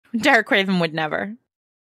Derek Craven would never.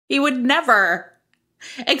 He would never.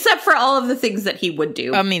 Except for all of the things that he would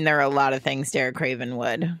do. I mean, there are a lot of things Derek Craven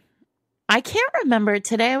would. I can't remember.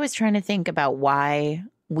 Today I was trying to think about why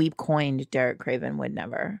we coined Derek Craven would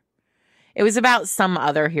never. It was about some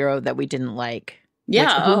other hero that we didn't like.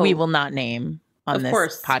 Yeah. Who we will not name on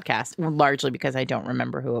this podcast, largely because I don't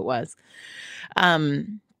remember who it was.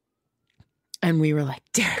 And we were like,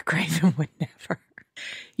 Derek Craven would never.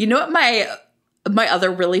 You know what my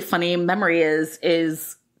other really funny memory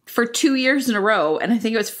is for 2 years in a row, and I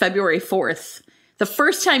think it was February 4th. The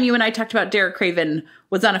first time you and I talked about Derek Craven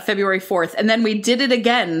was on a February 4th, and then we did it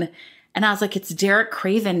again, and I was like, it's Derek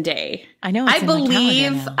Craven Day. I know. I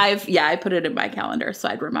believe I put it in my calendar so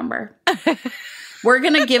I'd remember. We're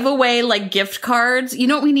going to give away like gift cards. You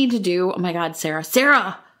know what we need to do? Oh my God,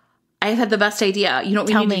 Sara, I had the best idea. You know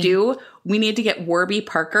what we need to do? We need to get Warby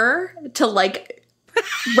Parker to like,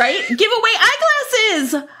 right? Give away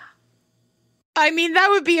eyeglasses. I mean, that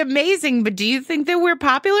would be amazing, but do you think that we're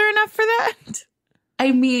popular enough for that?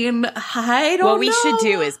 I mean, I don't know. What we should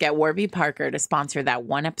do is get Warby Parker to sponsor that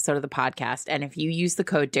one episode of the podcast, and if you use the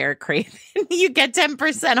code Derek Craven, you get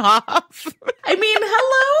 10% off. I mean,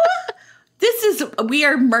 hello? We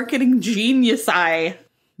are marketing genius.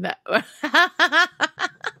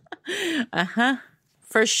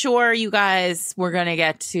 For sure, you guys, we're going to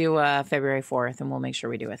get to February 4th, and we'll make sure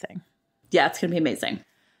we do a thing. Yeah, it's going to be amazing.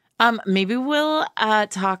 Maybe we'll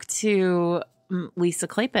talk to Lisa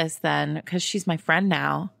Kleypas then, because she's my friend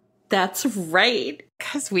now. That's right.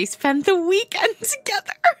 Because we spent the weekend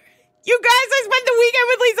together. You guys, I spent the weekend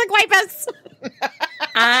with Lisa Kleypas.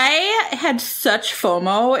 I had such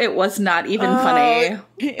FOMO. It was not even funny.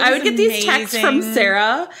 I would get these texts from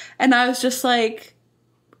Sara, and I was just like,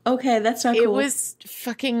 okay, that's not cool. It was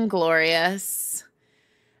fucking glorious.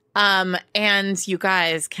 And you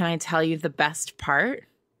guys, can I tell you the best part?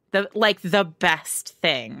 The best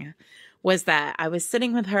thing was that I was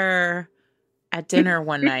sitting with her at dinner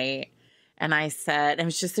one night, and I said, it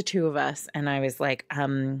was just the two of us, and I was like,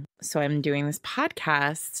 so I'm doing this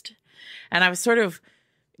podcast, and I was sort of,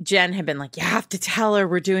 Jen had been like, you have to tell her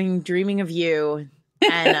we're doing Dreaming of You,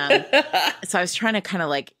 and so I was trying to kind of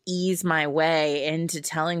like ease my way into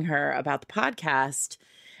telling her about the podcast.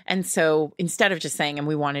 And so instead of just saying, and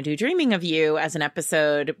we want to do Dreaming of You as an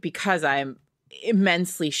episode, because I'm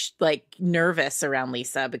immensely nervous around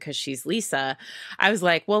Lisa because she's Lisa, I was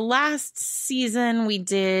like, well, last season we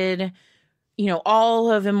did,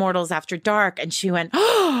 all of Immortals After Dark. And she went,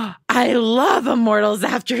 oh, I love Immortals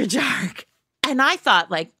After Dark. And I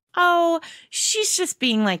thought like, oh, she's just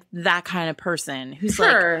being like that kind of person who's so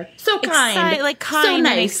kind, so nice and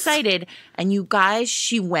excited. And you guys,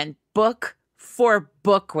 she went book for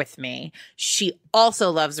book with me. She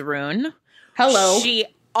also loves Rune. Hello. She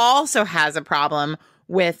also has a problem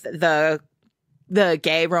with the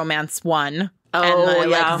gay romance one. And the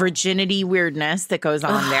like virginity weirdness that goes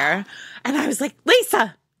on there. And I was like,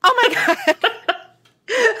 Lisa, oh my God.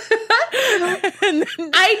 And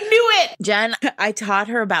then, I knew it. Jen, I taught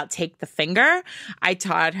her about Take the Finger. I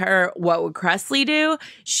taught her what would Cressley do.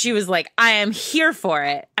 She was like, I am here for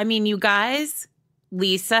it. I mean, you guys,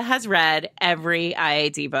 Lisa has read every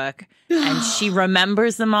IAD book and she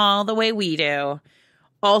remembers them all the way we do.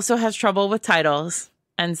 Also has trouble with titles.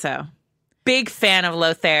 And so, big fan of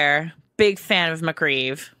Lothair, big fan of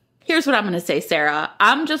McReeve. Here's what I'm going to say, Sara.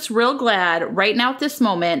 I'm just real glad right now at this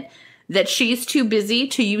moment that she's too busy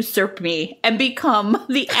to usurp me and become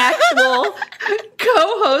the actual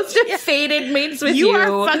co-host of Fated Mates with You. You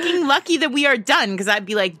are fucking lucky that we are done, because I'd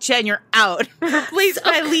be like, Jen, you're out. Replaced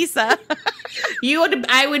by Lisa.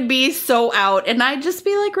 I would be so out, and I'd just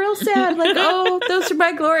be like real sad, like, oh, those are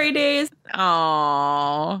my glory days.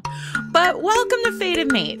 Aww. But welcome to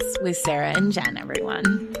Fated Mates with Sara and Jen,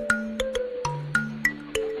 everyone.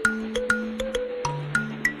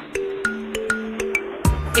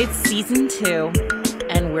 It's season 2,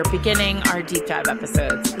 and we're beginning our deep dive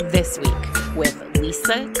episodes this week with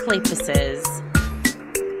Lisa Kleypas's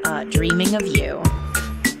Dreaming of You,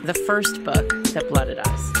 the first book that blooded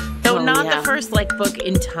us. Though not the first book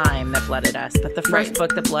in time that blooded us, but the first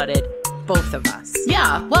book that blooded both of us.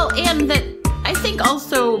 Yeah, well, and that I think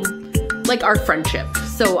also our friendship.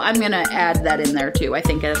 So I'm going to add that in there too. I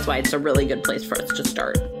think that's why it's a really good place for us to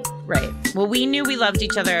start. Right. Well, we knew we loved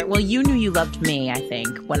each other. Well, you knew you loved me, I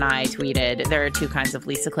think, when I tweeted, there are two kinds of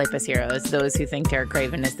Lisa Kleypas heroes, those who think Derek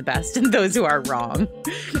Craven is the best and those who are wrong.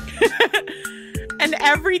 And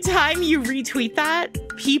every time you retweet that,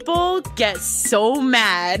 people get so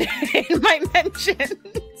mad in my mentions.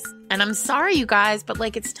 And I'm sorry, you guys, but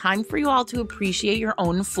it's time for you all to appreciate your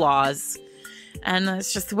own flaws And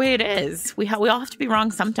it's just the way it is. We all have to be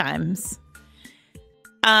wrong sometimes.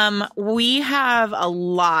 We have a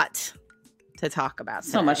lot to talk about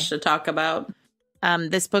today. So much to talk about.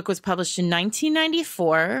 This book was published in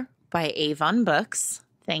 1994 by Avon Books.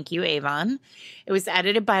 Thank you, Avon. It was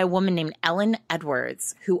edited by a woman named Ellen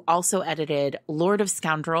Edwards, who also edited Lord of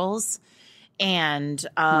Scoundrels and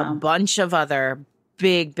a bunch of other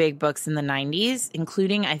big books in the 90s,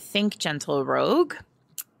 including, I think, Gentle Rogue,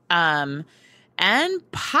 and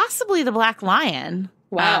possibly The Black Lion.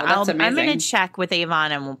 Wow, that's amazing. I'm going to check with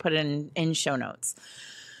Avon and we'll put it in show notes.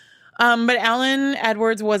 But Ellen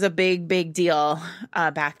Edwards was a big deal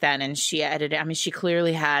back then, and she edited. I mean, she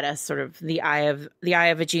clearly had a sort of the eye of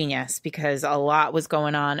a genius because a lot was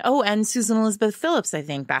going on. Oh, and Susan Elizabeth Phillips, I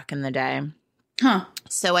think, back in the day. Huh.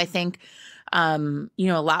 So I think, a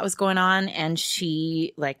lot was going on, and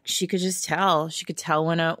she could just tell. She could tell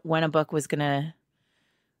when a book was gonna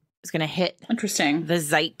hit. Interesting. The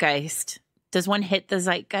zeitgeist. Does one hit the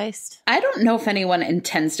zeitgeist? I don't know if anyone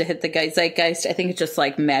intends to hit the zeitgeist. I think it just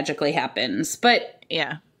like magically happens. But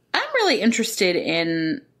yeah, I'm really interested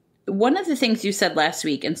in one of the things you said last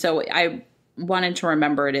week. And so I wanted to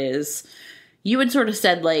remember it is you had sort of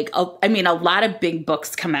said like, a lot of big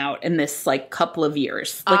books come out in this like couple of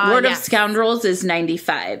years. Like Lord of Scoundrels is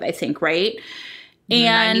 95, I think, right?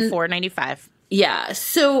 And 94, 95. Yeah.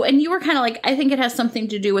 So, and you were kind of like, I think it has something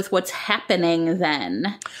to do with what's happening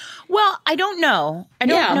then. Well, I don't know. I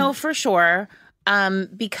don't know for sure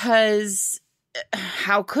because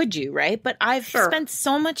how could you, right? But I've spent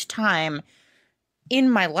so much time in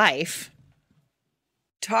my life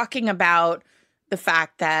talking about the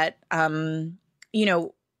fact that, that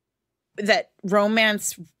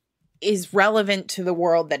romance is relevant to the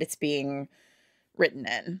world that it's being written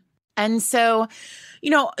in. And so,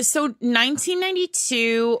 so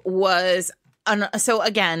 1992 was so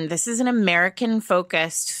again, this is an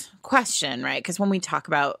American-focused question, right? Because when I talk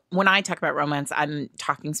about romance, I'm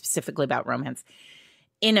talking specifically about romance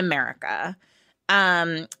in America.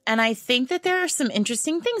 And I think that there are some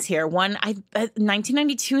interesting things here. One,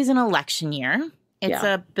 1992 is an election year. It's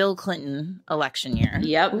a Bill Clinton election year.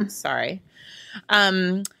 Yep. Oops, sorry.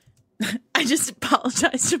 I just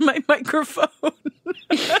apologized to my microphone.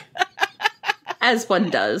 As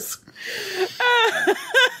one does.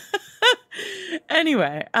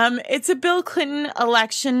 Anyway, it's a Bill Clinton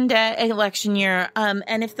election year.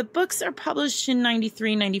 And if the books are published in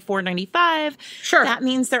 93, 94, 95, that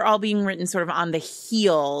means they're all being written sort of on the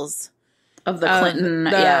heels of the Clinton,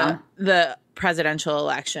 the presidential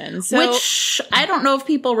election. So, which I don't know if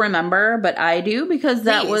people remember, but I do because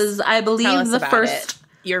that was, I believe, the first.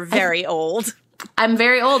 You're very old. I'm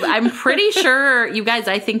very old. I'm pretty sure, you guys,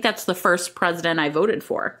 I think that's the first president I voted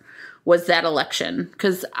for. Was that election?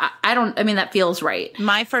 Because that feels right.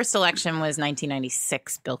 My first election was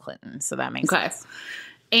 1996, Bill Clinton. So that makes sense.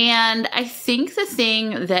 And I think the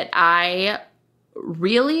thing that I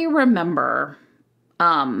really remember,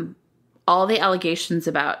 all the allegations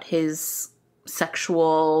about his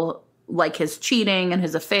sexual, like his cheating and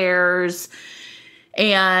his affairs,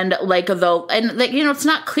 and it's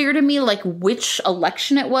not clear to me like which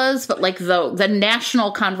election it was, but like the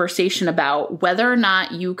national conversation about whether or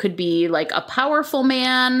not you could be like a powerful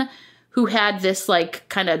man who had this like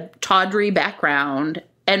kind of tawdry background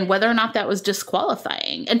and whether or not that was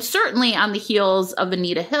disqualifying. And certainly on the heels of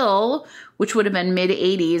Anita Hill, which would have been mid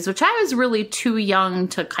 80s, which I was really too young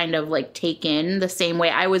to kind of like take in the same way.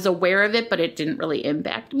 I was aware of it, but it didn't really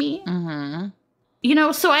impact me. Mm-hmm.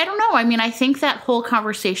 So I don't know. I mean, I think that whole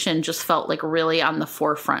conversation just felt like really on the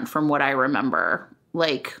forefront from what I remember.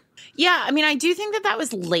 Like, yeah, I mean, I do think that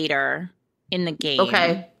was later in the game.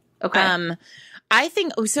 Okay. I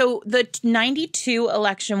think so. The 92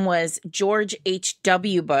 election was George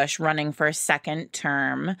H.W. Bush running for a second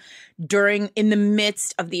term in the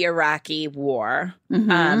midst of the Iraqi war.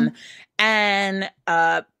 Mm-hmm. And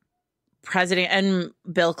President and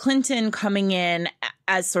Bill Clinton coming in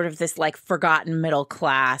as sort of this like forgotten middle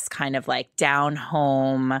class kind of like down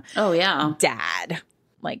home. Oh yeah. Dad,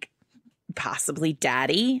 like possibly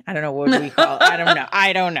daddy. I don't know. What do we call it? I don't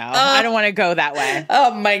know. I don't want to go that way.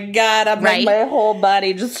 Oh my God. Like my whole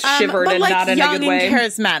body just shivered and like not in a good way. Young and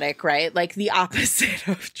charismatic, right? Like the opposite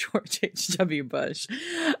of George H.W. Bush.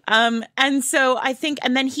 And so I think,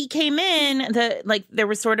 and then he came in, there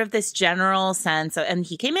was sort of this general sense, and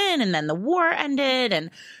he came in and then the war ended and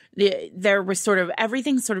there was sort of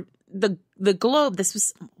everything sort of the globe. This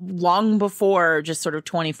was long before just sort of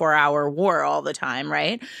 24-hour war all the time,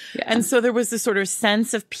 right? Yeah. And so there was this sort of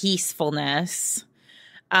sense of peacefulness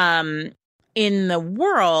in the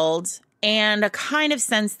world and a kind of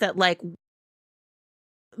sense that like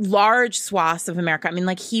large swaths of America. I mean,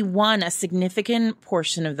 like, he won a significant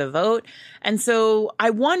portion of the vote. And so I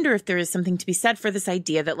wonder if there is something to be said for this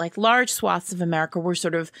idea that, like, large swaths of America were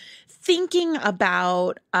sort of thinking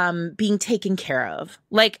about being taken care of.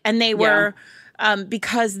 Like, and they were,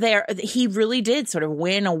 because he really did sort of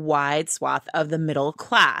win a wide swath of the middle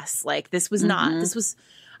class. Like, this was not, this was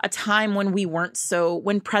a time when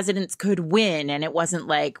when presidents could win, and it wasn't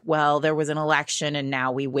like, well, there was an election and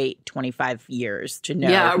now we wait 25 years to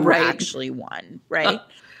know who actually won, right?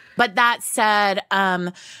 But that said,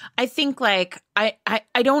 I think, like,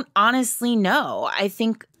 I don't honestly know. I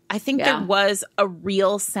think there was a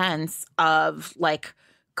real sense of, like,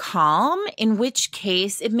 calm, in which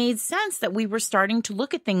case it made sense that we were starting to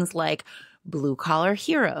look at things like blue-collar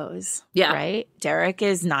heroes, right? Derek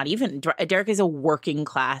is a working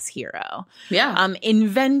class hero.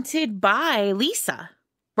 Invented by Lisa.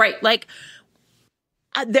 Right. Like,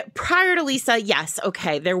 prior to Lisa, yes,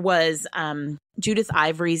 okay, there was Judith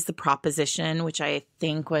Ivory's The Proposition, which I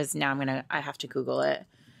think was, I have to Google it.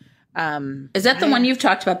 Is that the one you've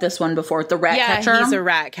talked about this one before, the rat catcher? Yeah, he's a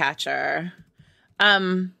rat catcher.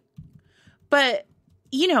 But,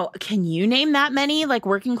 you know, can you name that many, like,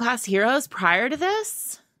 working class heroes prior to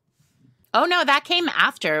this? Oh, no, that came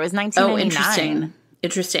after. It was 1999. Oh,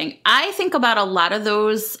 interesting. I think about a lot of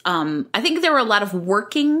those. I think there were a lot of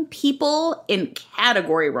working people in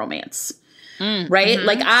category romance. Right?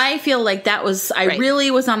 Like, I feel like that was, I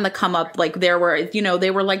really was on the come up. Like, there were, you know,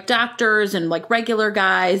 they were like doctors and like regular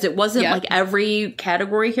guys. It wasn't like every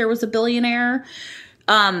category here was a billionaire.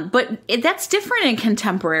 But that's different in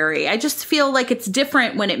contemporary. I just feel like it's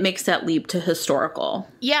different when it makes that leap to historical.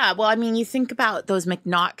 Yeah. Well, I mean, you think about those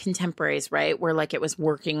McNaught contemporaries, right? Where, like, it was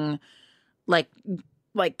working, like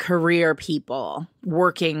career people,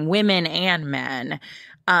 working women and men.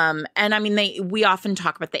 And I mean, we often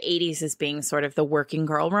talk about the 80s as being sort of the working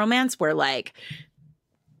girl romance, where, like,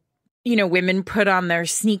 you know, women put on their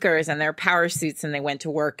sneakers and their power suits and they went to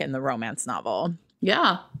work in the romance novel.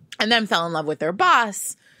 Yeah. And then fell in love with their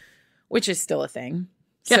boss, which is still a thing.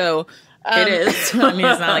 Yeah, so it is. I mean,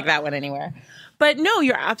 it's not like that went anywhere. But no,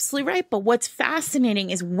 you're absolutely right. But what's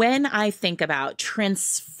fascinating is when I think about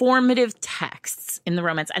transformative texts in the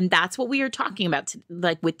romance, and that's what we are talking about,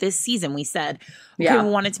 like, with this season. We said, okay, we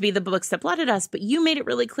want it to be the books that blooded us, but you made it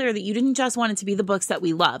really clear that you didn't just want it to be the books that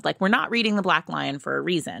we loved. Like, we're not reading The Black Lion for a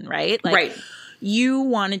reason, right? Like, you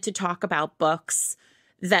wanted to talk about books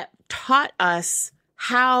that taught us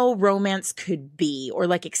how romance could be, or,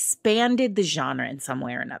 like, expanded the genre in some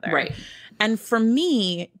way or another. Right. And for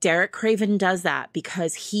me, Derek Craven does that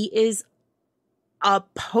because he is a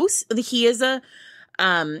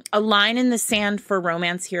line in the sand for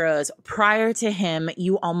romance heroes. Prior to him,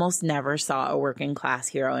 you almost never saw a working class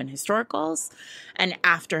hero in historicals. And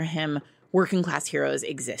after him, working class heroes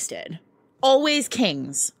existed. Always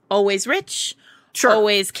kings, always rich,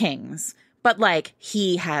 always kings. But, like,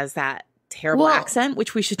 he has that terrible accent,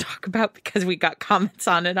 which we should talk about because we got comments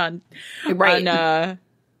on it on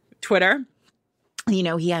Twitter. You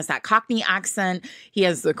know, he has that Cockney accent. He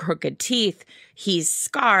has the crooked teeth. He's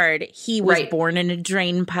scarred. He was born in a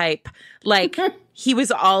drain pipe. Like, he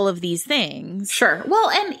was all of these things. Sure. Well,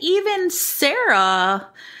 and even Sara,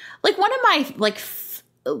 like, one of my,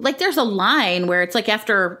 like, there's a line where it's like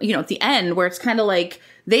after, you know, at the end where it's kind of like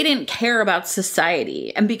they didn't care about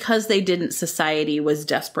society. And because they didn't, society was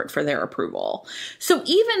desperate for their approval. So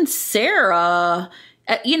even Sara,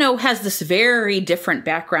 you know, has this very different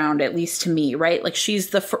background, at least to me, right? Like,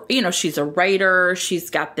 she's she's a writer. She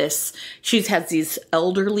has these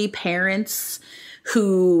elderly parents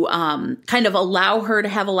who kind of allow her to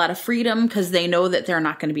have a lot of freedom because they know that they're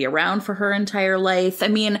not going to be around for her entire life. I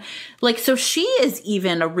mean, like, so she is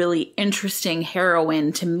even a really interesting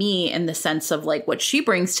heroine to me in the sense of, like, what she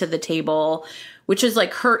brings to the table, which is,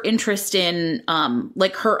 like, her interest in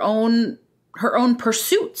like her own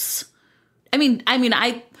pursuits. I mean,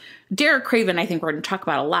 Derek Craven, I think we're going to talk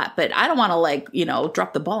about a lot, but I don't want to, like, you know,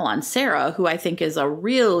 drop the ball on Sara, who I think is a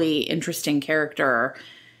really interesting character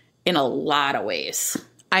in a lot of ways.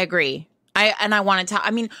 I agree. I want to tell,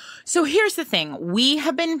 I mean, so here's the thing. We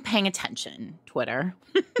have been paying attention, Twitter.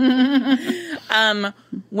 When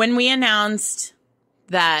we announced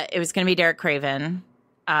that it was going to be Derek Craven,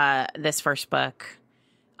 this first book,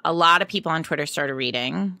 a lot of people on Twitter started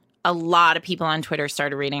reading. A lot of people on Twitter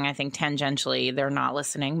started reading, I think tangentially. They're not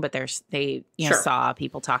listening, but they saw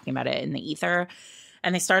people talking about it in the ether.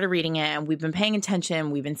 and they started reading it, and we've been paying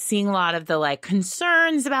attention. We've been seeing a lot of the like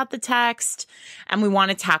concerns about the text, and we want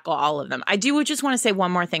to tackle all of them. I do just want to say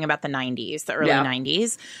one more thing about the 90s, the early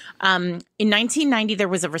 90s. In 1990, there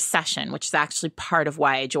was a recession, which is actually part of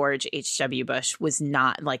why George H.W. Bush was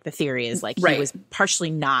not, like, the theory is like he was partially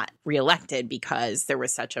not reelected because there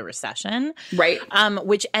was such a recession. Right.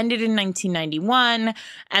 Which ended in 1991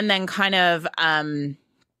 and then kind of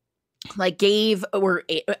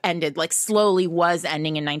ended, like slowly was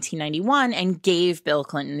ending in 1991 and gave Bill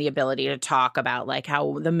Clinton the ability to talk about like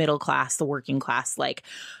how the middle class, the working class, like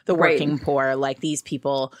the working poor, like these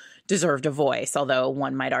people deserved a voice. Although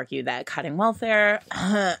one might argue that cutting welfare,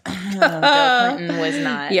 Bill Clinton was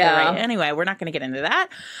not. Right. Anyway, we're not going to get into that.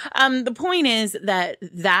 The point is that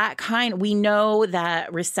we know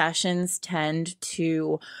that recessions tend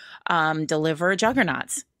to deliver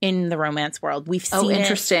juggernauts in the romance world. We've seen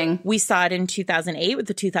interesting. We saw it in 2008 with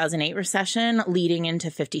the 2008 recession leading into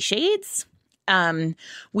 50 Shades.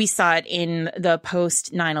 We saw it in the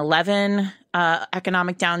post 9/11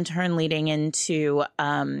 economic downturn leading into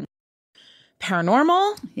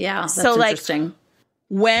paranormal. Yeah, that's so interesting.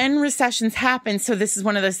 When recessions happen, so this is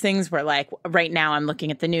one of those things where, like, right now I'm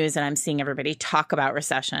looking at the news and I'm seeing everybody talk about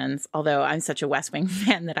recessions, although I'm such a West Wing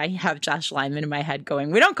fan that I have Josh Lyman in my head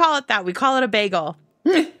going, we don't call it that, we call it a bagel.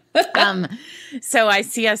 So I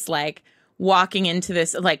see us, like, walking into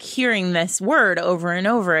this, like, hearing this word over and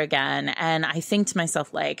over again, and I think to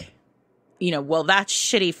myself, like, you know, well, that's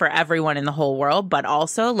shitty for everyone in the whole world, but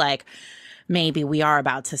also, like, maybe we are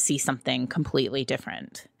about to see something completely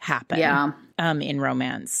different happen in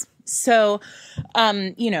romance. So,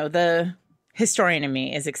 you know, the historian in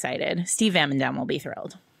me is excited. Steve Amendam will be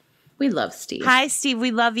thrilled. We love Steve. Hi, Steve.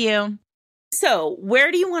 We love you. So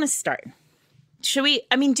where do you want to start? Should we,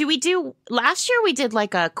 last year we did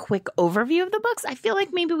like a quick overview of the books. I feel like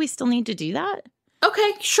maybe we still need to do that.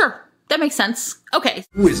 Okay, sure. That makes sense. Okay.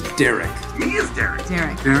 Who is Derek? Me is Derek.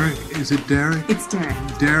 Derek. Derek? Is it Derek? It's Derek.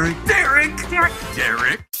 Derek? Derek. Derek.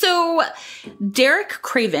 Derek. So Derek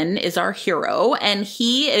Craven is our hero, and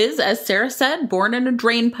he is, as Sara said, born in a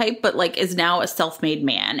drain pipe, but like is now a self-made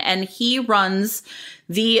man. And he runs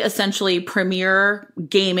the essentially premier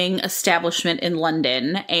gaming establishment in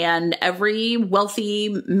London. And every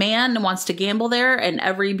wealthy man wants to gamble there, and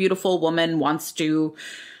every beautiful woman wants to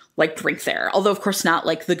like drink there. Although, of course, not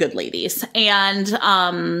like the good ladies. And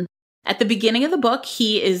at the beginning of the book,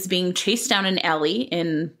 he is being chased down an alley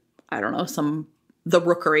in, I don't know, the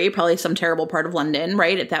Rookery, probably some terrible part of London,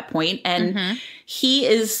 right, at that point. And he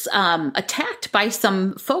is attacked by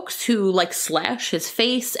some folks who like slash his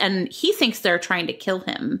face, and he thinks they're trying to kill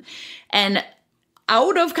him. And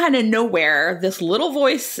out of kind of nowhere, this little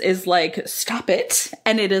voice is like, stop it.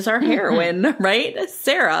 And it is our heroine, right?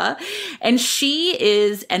 Sara. And she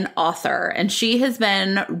is an author, and she has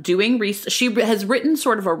been doing research. She has written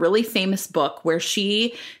sort of a really famous book where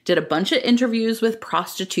she did a bunch of interviews with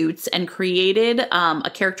prostitutes and created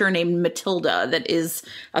a character named Matilda that is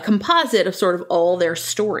a composite of sort of all their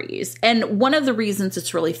stories. And one of the reasons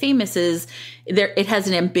it's really famous is it has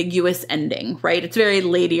an ambiguous ending, right? It's very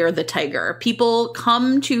Lady or the Tiger. People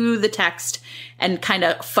come to the text and kind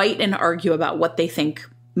of fight and argue about what they think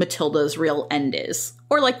Matilda's real end is.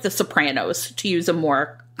 Or like The Sopranos, to use a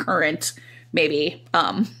more current, maybe,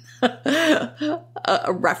 a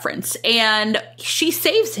reference. And she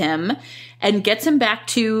saves him and gets him back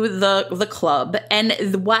to the club.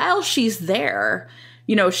 And while she's there,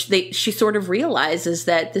 you know, she sort of realizes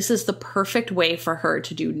that this is the perfect way for her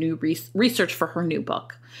to do new research for her new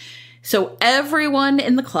book. So everyone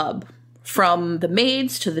in the club, from the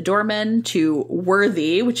maids to the doormen to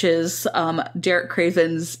Worthy, which is Derek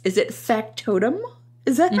Craven's, is it factotum?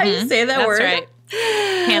 Is that how you say that word? That's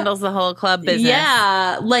right. Handles the whole club business.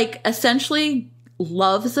 Yeah, like essentially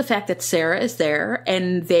loves the fact that Sara is there,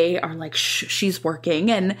 and they are like, she's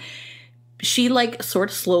working, and she like sort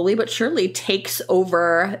of slowly but surely takes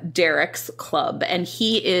over Derek's club, and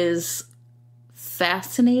he is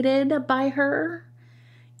fascinated by her,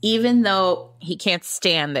 even though he can't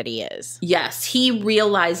stand that he is. Yes, he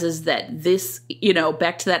realizes that this, you know,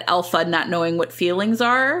 back to that alpha not knowing what feelings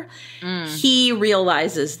are, he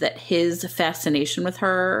realizes that his fascination with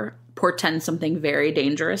her portends something very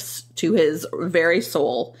dangerous to his very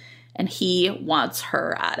soul, and he wants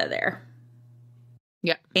her out of there.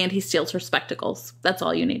 Yeah. And he steals her spectacles. That's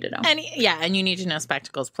all you need to know. And and you need to know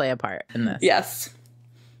spectacles play a part in this. Yes.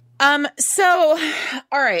 So,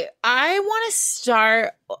 all right, I want to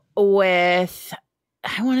start with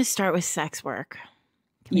sex work.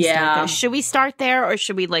 Yeah. Should we start there, or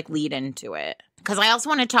should we like lead into it? Because I also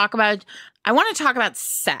want to talk about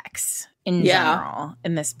sex in general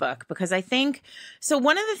in this book, because I think so.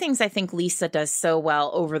 One of the things I think Lisa does so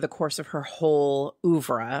well over the course of her whole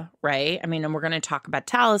oeuvre, right? I mean, and we're going to talk about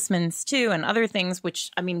Talismans too and other things,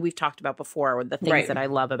 which I mean, we've talked about before, the things that I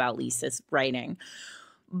love about Lisa's writing.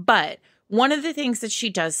 But one of the things that she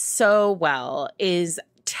does so well is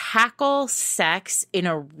tackle sex in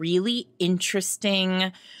a really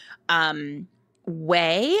interesting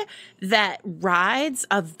way that rides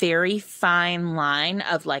a very fine line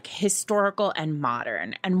of like historical and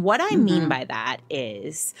modern. And what I mean by that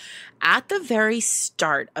is at the very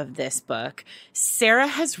start of this book, Sara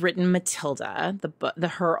has written Matilda,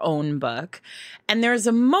 her own book. And there's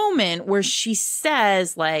a moment where she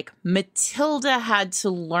says like Matilda had to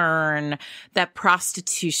learn that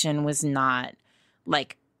prostitution was not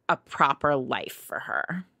like a proper life for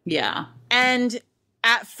her. Yeah. And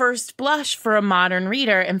at first blush for a modern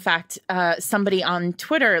reader, in fact, somebody on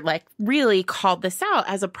Twitter like really called this out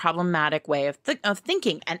as a problematic way of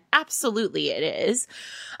thinking. And absolutely it is.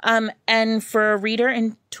 And for a reader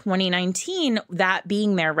in 2019, that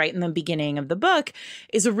being there right in the beginning of the book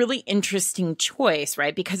is a really interesting choice,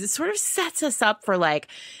 right? Because it sort of sets us up for like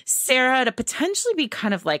Sara to potentially be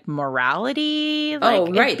kind of like morality.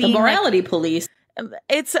 Like, the morality police.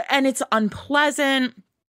 It's unpleasant.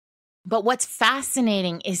 But what's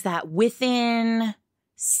fascinating is that within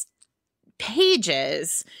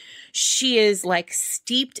pages, she is like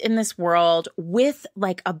steeped in this world with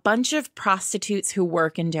like a bunch of prostitutes who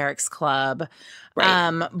work in Derek's club,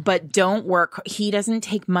 but don't work. He doesn't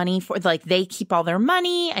take money for, like, they keep all their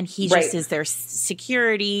money and he just is their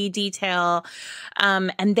security detail.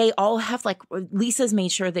 And they all have like, Lisa's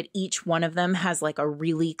made sure that each one of them has like a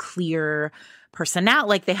really clear personality,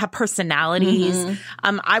 like they have personalities.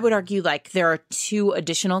 I would argue like there are 2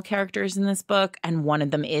 additional characters in this book, and one of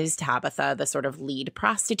them is Tabitha, the sort of lead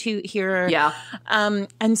prostitute here. Yeah.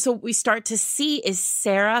 And so what we start to see is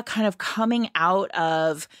Sara kind of coming out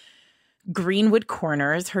of Greenwood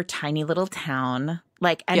Corners, her tiny little town,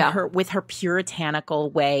 like, and her with her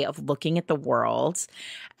puritanical way of looking at the world,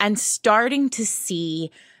 and starting to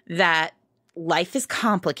see that life is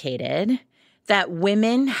complicated, that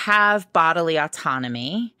women have bodily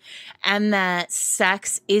autonomy, and that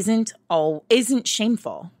sex isn't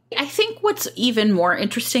shameful. I think what's even more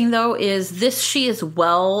interesting, though, is she is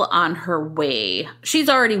well on her way. She's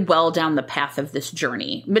already well down the path of this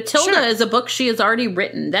journey. Matilda is a book she has already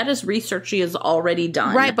written. That is research she has already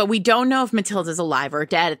done. Right, but we don't know if Matilda's alive or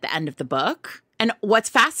dead at the end of the book. And what's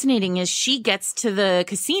fascinating is she gets to the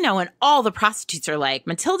casino and all the prostitutes are like,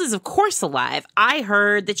 Matilda's of course alive. I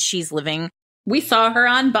heard that she's living. We saw her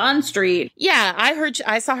on Bond Street. Yeah,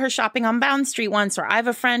 I saw her shopping on Bond Street once, or I have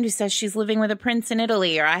a friend who says she's living with a prince in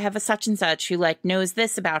Italy, or I have a such and such who like knows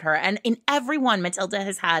this about her. And in every one, Matilda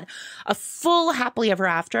has had a full happily ever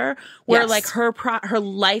after where like her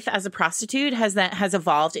life as a prostitute has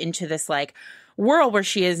evolved into this like world where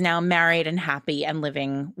she is now married and happy and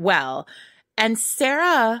living well. And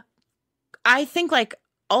Sara, I think like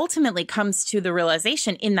ultimately comes to the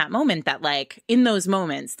realization in that moment that like in those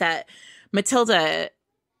moments that Matilda,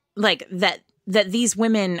 like that these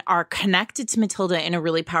women are connected to Matilda in a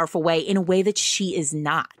really powerful way, in a way that she is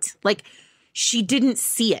not. Like, she didn't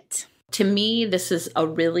see it. To me, this is a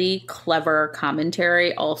really clever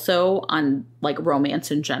commentary also on like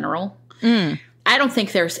romance in general. I don't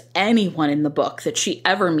think there's anyone in the book that she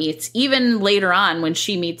ever meets, even later on when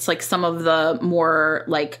she meets like some of the more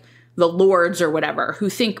like the lords or whatever, who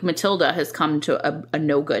think Matilda has come to a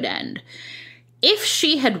no good end. If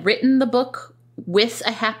she had written the book with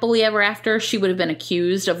a happily ever after, she would have been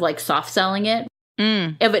accused of like soft selling it,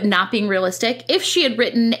 of it not being realistic. If she had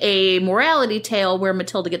written a morality tale where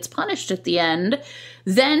Matilda gets punished at the end,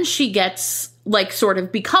 then she gets like sort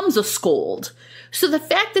of becomes a scold. So the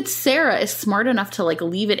fact that Sara is smart enough to like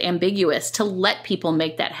leave it ambiguous, to let people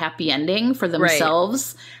make that happy ending for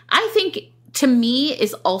themselves, I think to me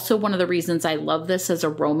is also one of the reasons I love this as a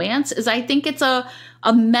romance, is I think it's a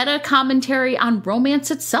meta commentary on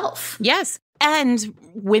romance itself. Yes. And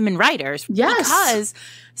women writers. Yes. Because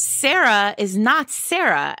Sara is not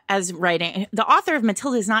Sara as writing. The author of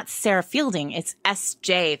Matilda is not Sara Fielding. It's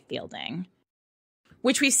S.J. Fielding,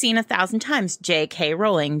 which we've seen 1,000 times. J.K.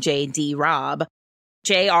 Rowling, J.D. Robb,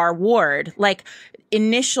 J.R. Ward. Like,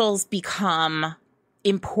 initials become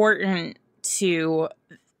important to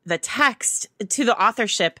the text, to the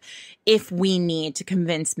authorship, if we need to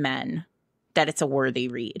convince men that it's a worthy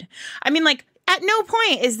read. I mean, like, at no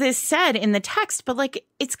point is this said in the text, but like,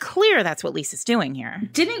 it's clear that's what Lisa's doing here.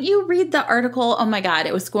 Didn't you read the article? Oh my God,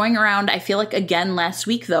 it was going around, I feel like again last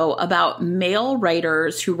week though, about male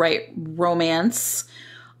writers who write romance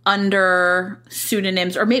under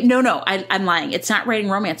pseudonyms, or maybe, no, I'm lying. It's not writing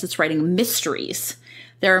romance. It's writing mysteries.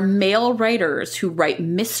 There are male writers who write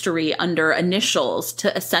mystery under initials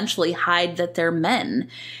to essentially hide that they're men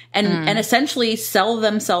and essentially sell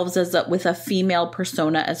themselves with a female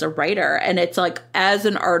persona as a writer. And it's like, as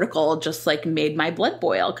an article, just like made my blood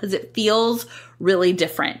boil because it feels really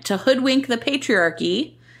different to hoodwink the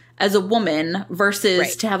patriarchy as a woman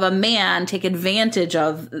versus to have a man take advantage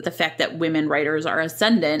of the fact that women writers are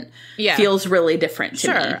ascendant feels really different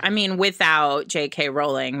to me. I mean, without J.K.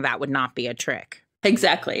 Rowling, that would not be a trick.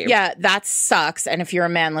 Exactly. Yeah, that sucks. And if you're a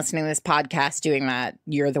man listening to this podcast doing that,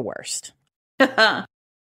 you're the worst. Like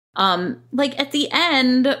at the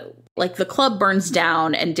end, like the club burns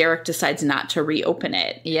down and Derek decides not to reopen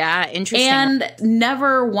it. Yeah, interesting. And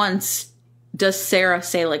never once does Sara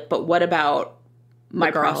say like, but what about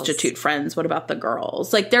my prostitute friends? What about the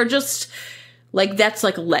girls? Like they're just like, that's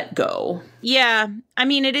like let go. Yeah. I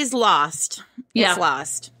mean, it is lost. Yeah. It's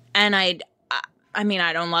lost. And I mean,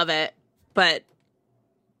 I don't love it, but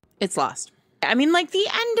it's lost. I mean, like the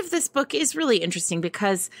end of this book is really interesting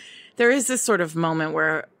because there is this sort of moment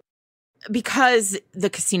where, because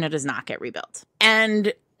the casino does not get rebuilt.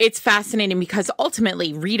 And it's fascinating because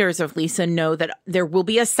ultimately readers of Lisa know that there will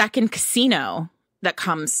be a second casino that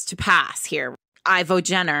comes to pass here. Ivo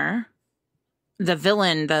Jenner, the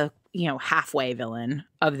villain, the, halfway villain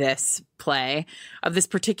of this play, of this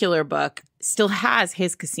particular book, still has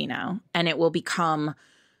his casino, and it will become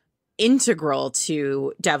integral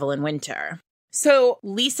to Devil in Winter. So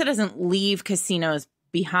Lisa doesn't leave casinos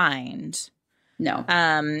behind. No.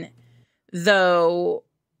 Though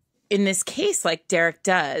in this case, like Derek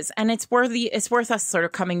does, and it's worth us sort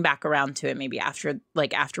of coming back around to it maybe after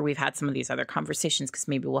we've had some of these other conversations, because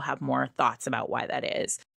maybe we'll have more thoughts about why that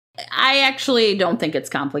is. I actually don't think it's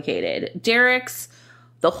complicated.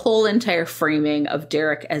 The whole entire framing of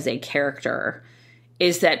Derek as a character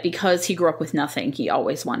is that because he grew up with nothing, he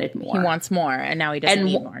always wanted more. He wants more, and now he doesn't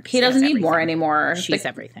need more. He doesn't need more anymore. She's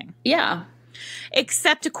everything. Yeah.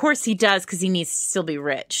 Except, of course, he does, because he needs to still be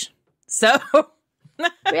rich. So...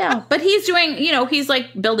 Yeah, but he's doing, he's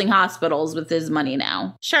like building hospitals with his money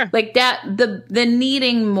now. Sure. Like that, the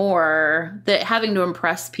needing more, the having to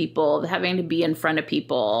impress people, the having to be in front of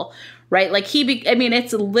people, right? Like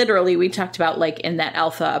it's literally, we talked about like in that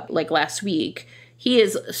alpha, like last week, he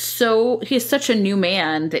is such a new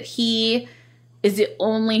man that he is the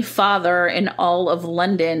only father in all of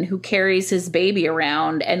London who carries his baby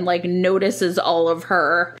around and like notices all of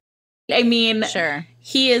her. I mean, sure.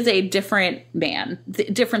 He is a different man.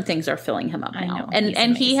 Different things are filling him up now.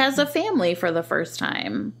 And he has a family for the first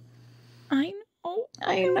time. I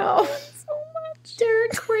know. So much.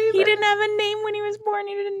 Derek Craven. He didn't have a name when he was born.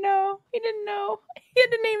 He didn't know. He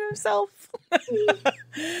had to name himself.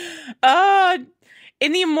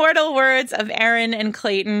 In the immortal words of Aaron and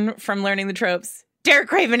Clayton from Learning the Tropes, Derek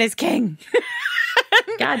Craven is king.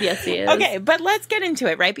 God, yes, he is. Okay, but let's get into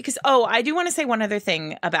it, right? Because, I do want to say one other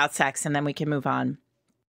thing about sex, and then we can move on.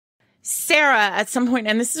 Sara, at some point,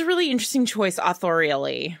 and this is a really interesting choice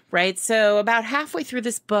authorially, right? So about halfway through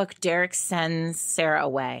this book, Derek sends Sara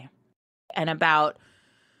away. And about,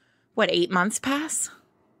 8 months pass?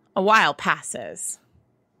 A while passes.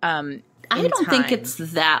 I don't think it's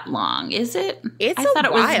that long, is it? I thought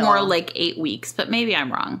it was more like 8 weeks, but maybe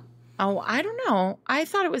I'm wrong. Oh, I don't know. I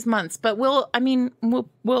thought it was months, but we'll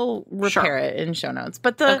repair it in show notes.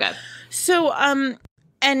 But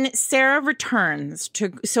and Sara returns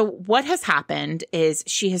to. So what has happened is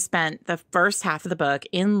she has spent the first half of the book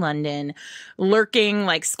in London, lurking,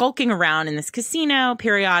 like skulking around in this casino,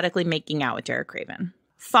 periodically making out with Derek Craven,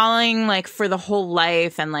 falling like for the whole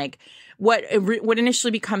life, and like what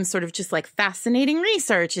initially becomes sort of just like fascinating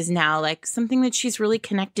research is now like something that she's really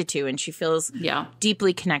connected to, and she feels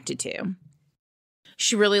deeply connected to.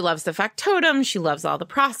 She really loves the factotum. She loves all the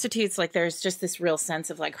prostitutes. Like there's just this real sense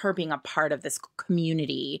of like her being a part of this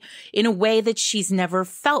community in a way that she's never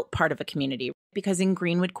felt part of a community. Because in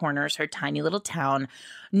Greenwood Corners, her tiny little town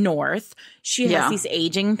north, she has these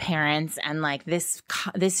aging parents and like this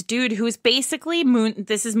dude who's basically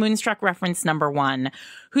this is Moonstruck reference number 1,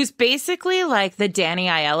 who's basically like the Danny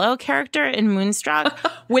Aiello character in Moonstruck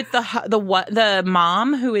with the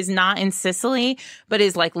mom who is not in Sicily but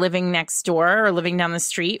is like living next door or living down the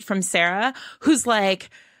street from Sara, who's like,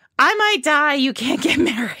 I might die, you can't get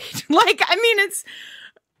married. Like, I mean, it's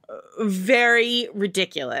very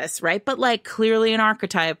ridiculous, right? But like clearly an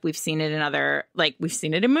archetype. We've seen it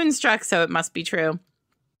in Moonstruck, so it must be true.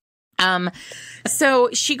 So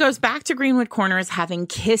she goes back to Greenwood Corners, having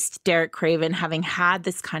kissed Derek Craven, having had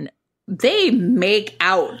this kind of they make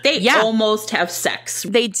out. They almost have sex.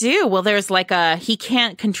 They do. Well, there's like he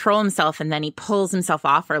can't control himself and then he pulls himself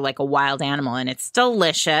off her like a wild animal and it's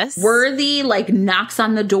delicious. Worthy like knocks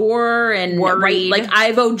on the door and like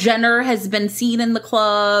Ivo Jenner has been seen in the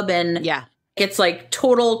club and it's like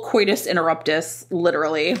total coitus interruptus,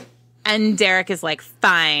 literally. And Derek is like,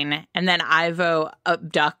 fine. And then Ivo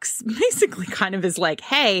abducts, basically kind of is like,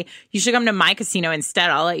 hey, you should come to my casino instead.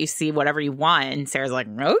 I'll let you see whatever you want. And Sarah's like,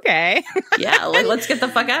 okay. Yeah, like, let's get the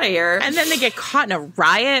fuck out of here. And then they get caught in a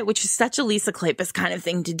riot, which is such a Lisa Kleypas kind of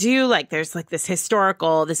thing to do. Like, there's like this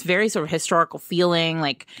very sort of historical feeling,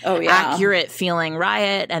 like accurate feeling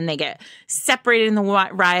riot. And they get separated in the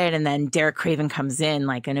riot. And then Derek Craven comes in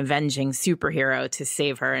like an avenging superhero to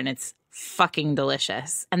save her. And it's fucking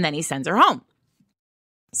delicious. And then he sends her home.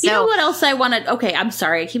 So, you know what else I wanted? Okay, I'm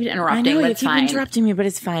sorry. I keep interrupting, but it's fine. You keep interrupting me, but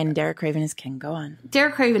it's fine. Derek Craven is king. Go on.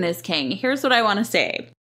 Derek Craven is king. Here's what I want to say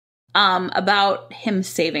about him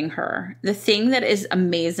saving her. The thing that is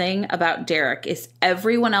amazing about Derek is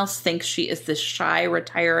everyone else thinks she is this shy,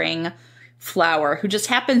 retiring flower who just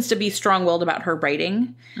happens to be strong-willed about her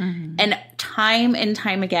writing. Mm-hmm. And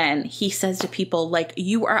time again, he says to people, like,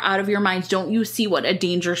 you are out of your minds. Don't you see what a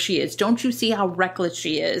danger she is? Don't you see how reckless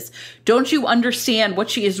she is? Don't you understand what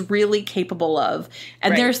she is really capable of?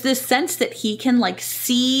 And there's this sense that he can, like,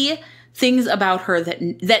 see things about her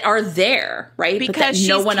that are there, right? Because but that she's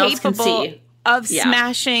no one else can see. Of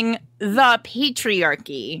smashing the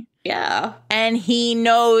patriarchy. Yeah. And he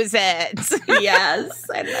knows it. Yes.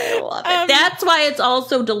 And I love it. That's why it's all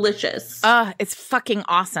so delicious. It's fucking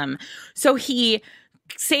awesome. So he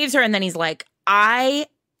saves her and then he's like, I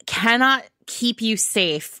cannot keep you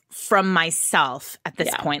safe from myself at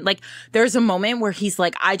this point. Like, there's a moment where he's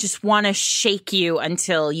like, I just want to shake you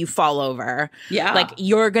until you fall over. Yeah. Like,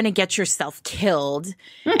 you're going to get yourself killed.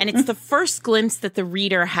 And it's the first glimpse that the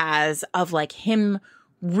reader has of, like, him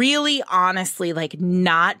really honestly, like,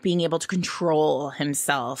 not being able to control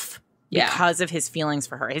himself because of his feelings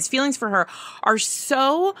for her. His feelings for her are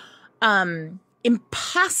so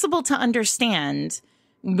impossible to understand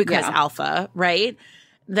because alpha, right?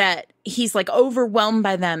 That he's, like, overwhelmed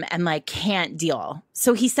by them and, like, can't deal.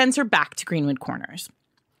 So he sends her back to Greenwood Corners.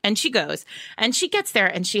 And she goes. And she gets there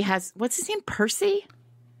and she has, what's his name? Percy?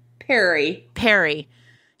 Perry.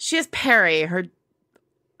 She has Perry, her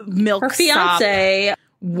milk her fiance,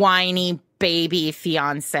 whiny baby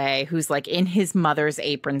fiance who's like in his mother's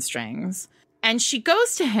apron strings. And she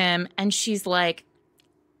goes to him and she's like,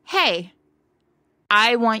 hey,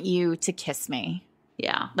 I want you to kiss me.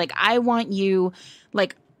 Yeah. Like, I want you,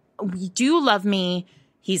 like, do you love me?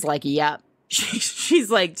 He's like, yep.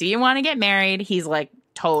 She's like, do you want to get married? He's like,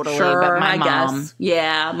 totally. Sure, but my mom. Guess.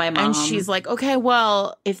 Yeah, my mom. And she's like, okay,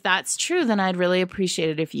 well, if that's true, then I'd really appreciate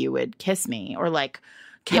it if you would kiss me. Or like,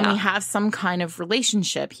 can we have some kind of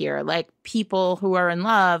relationship here? Like, people who are in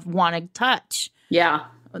love want to touch. Yeah.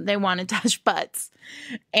 They want to touch butts.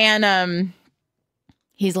 And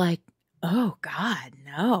he's like, oh, God,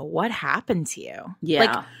 no. What happened to you? Yeah.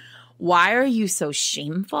 Like, why are you so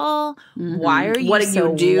shameful? Mm-hmm. Why are you what did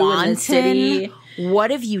so you do wanton? In the city?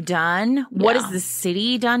 What have you done? What has the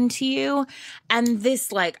city done to you? And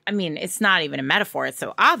this, like, I mean, it's not even a metaphor. It's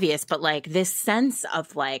so obvious. But, like, this sense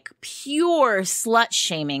of, like, pure slut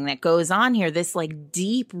shaming that goes on here, this, like,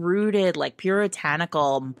 deep-rooted, like,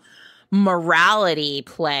 puritanical morality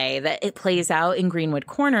play that it plays out in Greenwood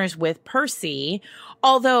Corners with Percy.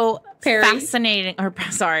 Although fascinating, or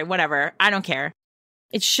sorry, whatever. I don't care.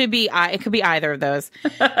 It should be, it could be either of those.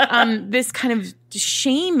 This kind of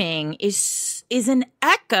shaming is an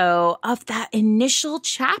echo of that initial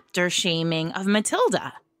chapter shaming of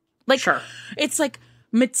Matilda. Like, it's like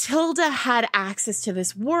Matilda had access to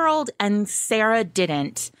this world and Sara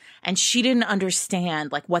didn't. And she didn't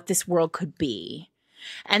understand, like, what this world could be.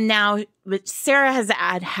 And now Sara has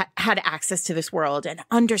had access to this world and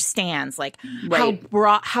understands, like,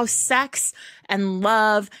 how sex and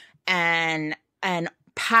love and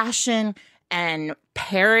passion and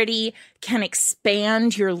parody can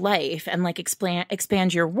expand your life and, like,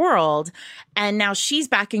 expand your world. And now she's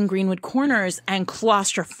back in Greenwood Corners and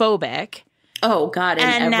claustrophobic. Oh, God,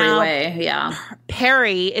 in every way. Yeah.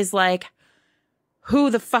 Perry is like, who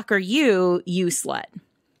the fuck are you, you slut?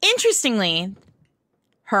 Interestingly,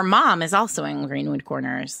 her mom is also in Greenwood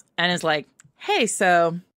Corners and is like, hey,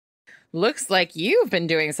 so looks like you've been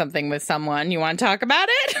doing something with someone. You want to talk about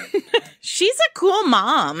it? She's a cool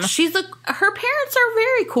mom. Her parents are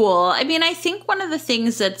very cool. I mean, I think one of the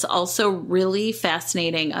things that's also really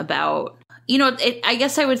fascinating about, you know, I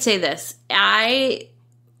guess I would say this. I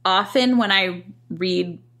often, when I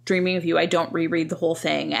read Dreaming of You, I don't reread the whole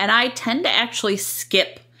thing. And I tend to actually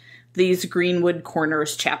skip these Greenwood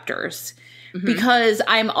Corners chapters because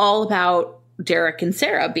I'm all about Derek and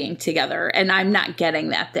Sara being together, and I'm not getting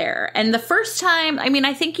that there. And the first time, I mean,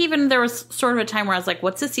 I think even there was sort of a time where I was like,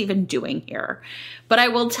 what's this even doing here? But I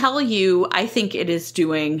will tell you, I think it is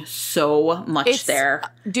doing so much there.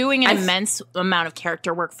 Doing an immense amount of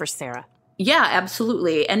character work for Sara. Yeah,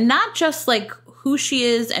 absolutely. And not just like who she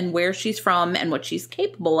is and where she's from and what she's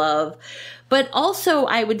capable of, but also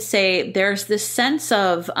I would say there's this sense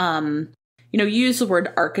of, you used the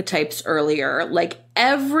word archetypes earlier. Like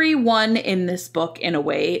everyone in this book, in a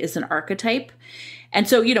way, is an archetype. And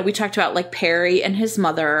so, we talked about like Perry and his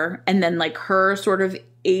mother, and then like her sort of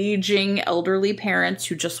aging elderly parents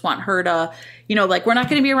who just want her to, like, we're not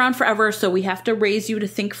going to be around forever, so we have to raise you to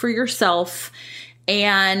think for yourself.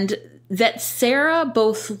 And that Sara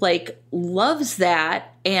both like loves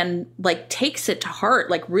that and like takes it to heart,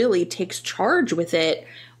 like really takes charge with it,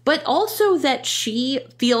 but also that she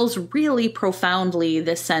feels really profoundly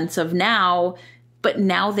this sense of now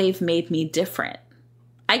they've made me different.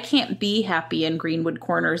 I can't be happy in Greenwood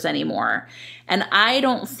Corners anymore. And I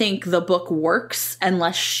don't think the book works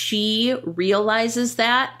unless she realizes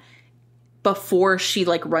that before she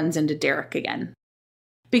like runs into Derek again.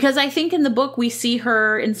 Because I think in the book we see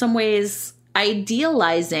her in some ways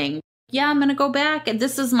idealizing, yeah, I'm going to go back and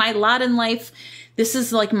this is my lot in life. This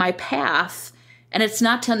is like my path. And it's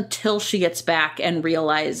not until she gets back and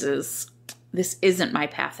realizes this isn't my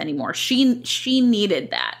path anymore. She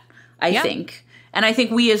needed that, I think. And I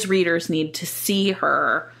think we as readers need to see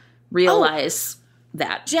her realize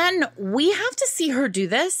that. Jen, we have to see her do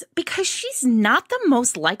this because she's not the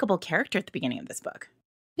most likable character at the beginning of this book.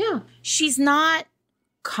 Yeah. She's not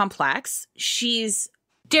complex.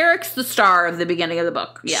 Derek's the star of the beginning of the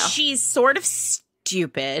book. Yeah. She's sort of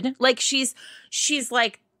stupid. Like she's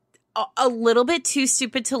like a little bit too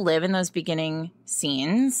stupid to live in those beginning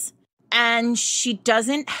scenes. And she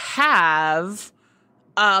doesn't have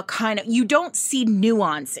a kind of, you don't see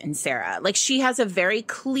nuance in Sara. Like she has a very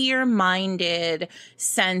clear-minded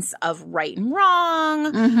sense of right and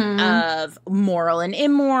wrong, of moral and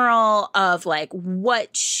immoral, of like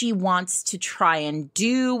what she wants to try and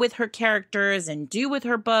do with her characters and do with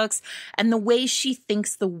her books, and the way she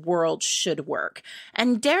thinks the world should work.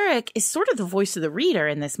 And Derek is sort of the voice of the reader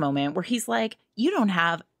in this moment where he's like, you don't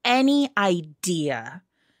have any idea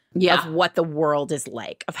of what the world is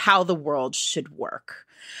like, of how the world should work.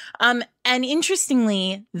 And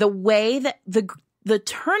interestingly, the way that the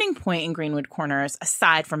turning point in Greenwood Corners,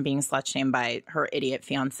 aside from being slut-shamed by her idiot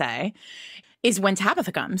fiancé, is when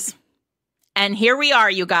Tabitha comes. And here we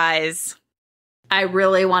are, you guys. I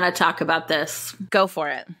really want to talk about this. Go for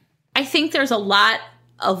it. I think there's a lot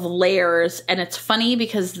of layers, and it's funny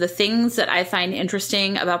because the things that I find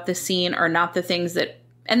interesting about this scene are not the things that,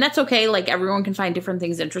 and that's okay, like everyone can find different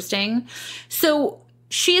things interesting. So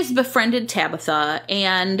she has befriended Tabitha,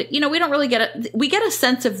 and, we don't really we get a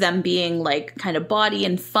sense of them being like kind of bawdy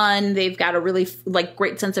and fun. They've got a really like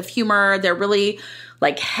great sense of humor. They're really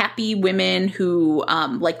like happy women who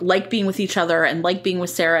like being with each other and like being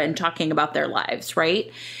with Sara and talking about their lives,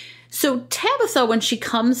 right? So Tabitha, when she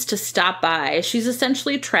comes to stop by, she's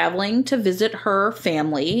essentially traveling to visit her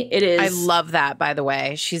family. It is. I love that, by the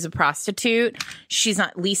way. She's a prostitute. She's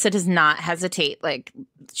not. Lisa does not hesitate. Like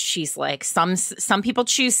she's like some people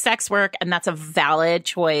choose sex work, and that's a valid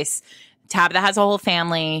choice. Tabitha has a whole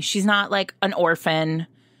family. She's not like an orphan.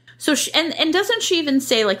 So she, and doesn't she even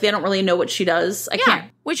say like they don't really know what she does? I can't.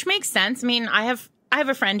 Which makes sense. I mean, I have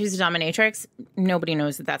a friend who's a dominatrix. Nobody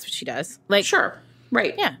knows that that's what she does. Like sure,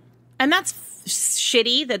 right, yeah. And that's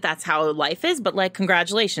shitty that that's how life is, but like,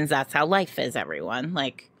 congratulations, that's how life is, everyone.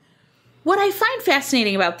 Like, what I find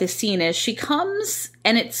fascinating about this scene is she comes,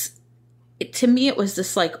 and to me, it was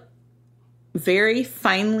this like very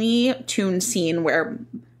finely tuned scene where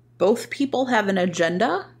both people have an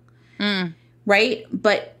agenda, right?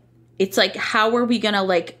 But it's like, how are we gonna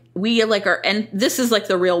like, we like are, and this is like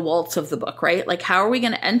the real waltz of the book, right? Like, how are we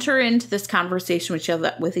going to enter into this conversation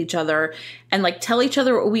with each other and like tell each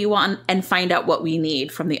other what we want and find out what we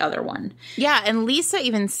need from the other one? Yeah. And Lisa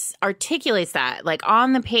even articulates that like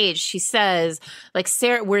on the page. She says like,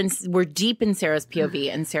 Sara, we're deep in Sara's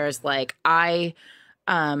POV, and Sara's like,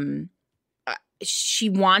 she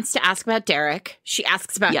wants to ask about Derek. She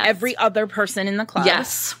asks about every other person in the club.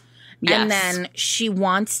 Yes. And then she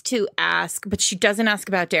wants to ask, but she doesn't ask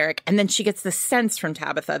about Derek. And then she gets the sense from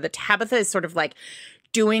Tabitha that Tabitha is sort of like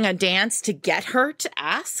doing a dance to get her to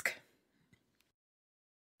ask.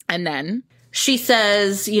 And then she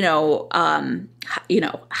says,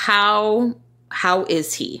 how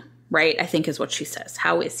is he? Right? I think is what she says.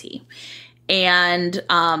 How is he? And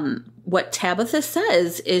what Tabitha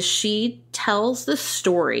says is she tells the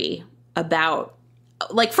story about,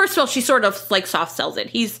 like, first of all, she sort of like soft sells it.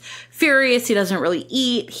 He's furious. He doesn't really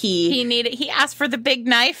eat. He asked for the big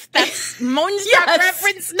knife. That's Moonstruck Yes.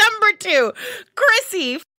 reference number 2.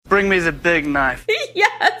 Chrissy. Bring me the big knife.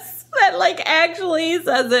 Yes, that like actually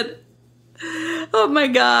says it. Oh my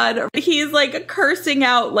God. He's like cursing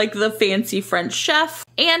out like the fancy French chef.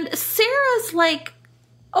 And Sarah's like,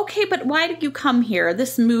 okay, but why did you come here?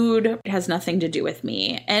 This mood has nothing to do with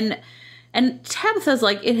me. And Tabitha's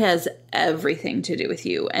like, it has everything to do with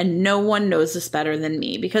you. And no one knows this better than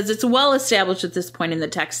me, because it's well established at this point in the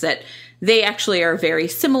text that they actually are very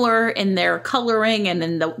similar in their coloring and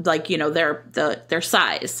in the, like, you know, their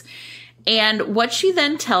size. And what she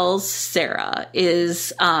then tells Sara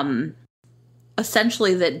is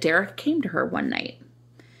essentially that Derek came to her one night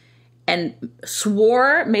and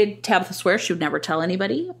made Tabitha swear she would never tell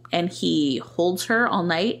anybody. And he holds her all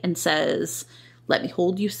night and says, "Let me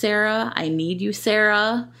hold you, Sara. I need you,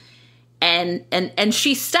 Sara." And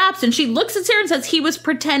she stops and she looks at Sara and says, "He was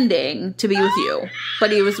pretending to be with you,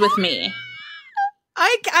 but he was with me."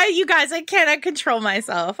 You guys, I cannot control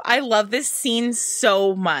myself. I love this scene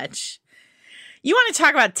so much. You want to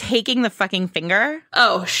talk about taking the fucking finger?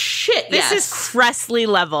 Oh, shit, This is Cressley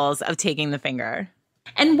levels of taking the finger.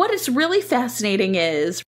 And what is really fascinating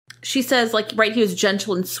is, she says, like, right, he was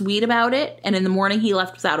gentle and sweet about it, and in the morning he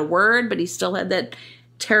left without a word, but he still had that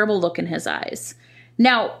terrible look in his eyes.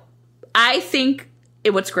 Now, I think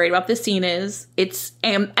what's great about this scene is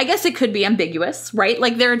I guess it could be ambiguous, right?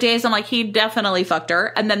 Like, there are days I'm like, he definitely fucked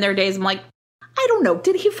her, and then there are days I'm like, I don't know,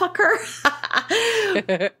 did he fuck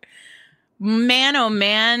her? Man, oh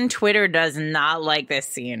man, Twitter does not like this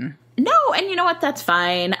scene. No, and you know what? That's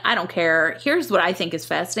fine. I don't care. Here's what I think is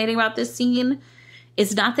fascinating about this scene.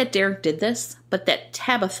 Is not that Derek did this, but that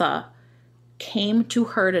Tabitha came to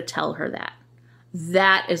her to tell her that.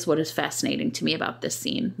 That is what is fascinating to me about this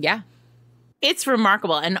scene. Yeah. It's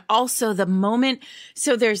remarkable. And also the moment,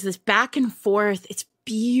 so there's this back and forth. It's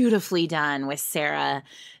beautifully done with Sara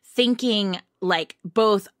thinking, like,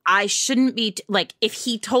 both, I shouldn't be, like, if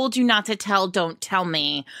he told you not to tell, don't tell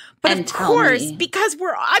me. But And of tell course, me. because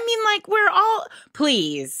we're all,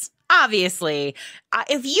 please, obviously,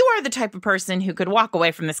 if you are the type of person who could walk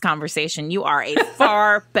away from this conversation, you are a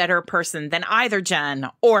far better person than either Jen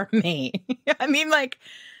or me. I mean, like,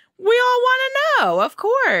 we all want to know, of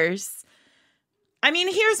course. I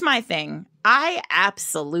mean, here's my thing. I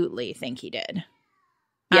absolutely think he did.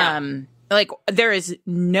 Yeah. Like, there is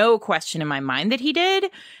no question in my mind that he did,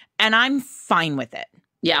 and I'm fine with it.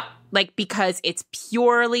 Yeah. Like, because it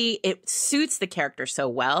suits the character so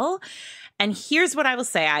well. And here's what I will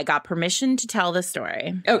say. I got permission to tell the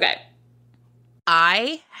story. Okay.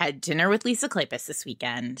 I had dinner with Lisa Kleypas this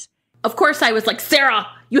weekend. Of course I was like, Sara,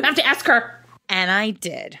 you have to ask her. And I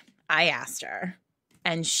did. I asked her.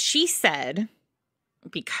 And she said,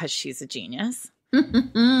 because she's a genius,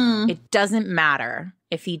 it doesn't matter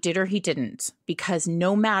if he did or he didn't, because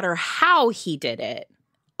no matter how he did it,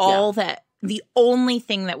 the only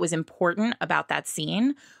thing that was important about that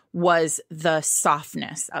scene was the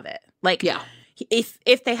softness of it. Like,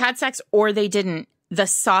 if they had sex or they didn't, the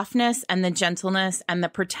softness and the gentleness and the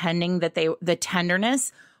pretending that the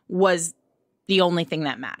tenderness was the only thing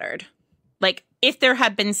that mattered. Like, if there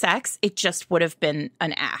had been sex, it just would have been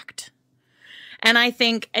an act. And I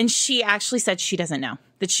think, and she actually said she doesn't know,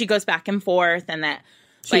 that she goes back and forth, and that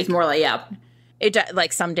She's more like, it,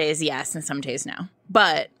 like, some days yes and some days no.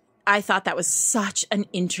 But I thought that was such an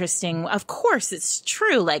interesting, of course it's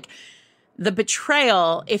true, like, the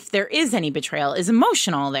betrayal, if there is any betrayal, is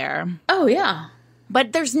emotional there. Oh, yeah.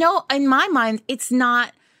 But there's no, in my mind,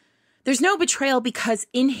 there's no betrayal, because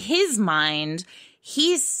in his mind,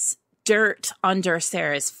 he's dirt under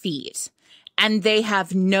Sarah's feet. And they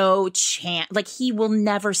have no chance. Like, he will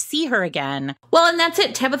never see her again. Well, and that's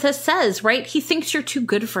it. Tabitha says, right? He thinks you're too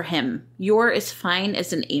good for him. You're as fine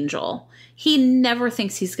as an angel. He never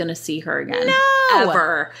thinks he's going to see her again. No.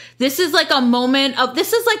 Ever. This is like a moment of,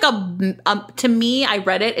 this is like to me, I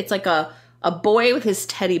read it. It's like a boy with his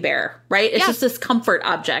teddy bear, right? It's just this comfort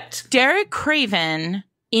object. Derek Craven,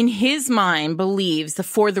 in his mind, believes that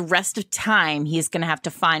for the rest of time, he's going to have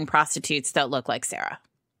to find prostitutes that look like Sara.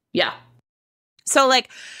 Yeah. So, like,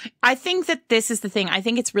 I think that this is the thing. I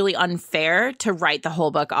think it's really unfair to write the whole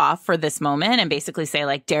book off for this moment and basically say,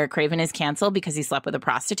 like, Derek Craven is canceled because he slept with a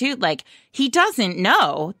prostitute. Like, he doesn't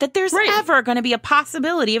know that there's ever going to be a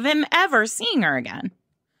possibility of him ever seeing her again.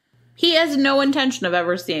 He has no intention of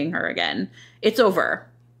ever seeing her again. It's over.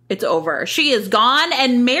 It's over. She is gone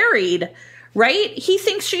and married, right? He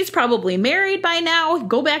thinks she's probably married by now.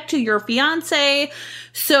 Go back to your fiance.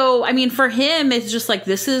 So, I mean, for him, it's just like,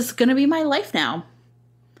 this is going to be my life now.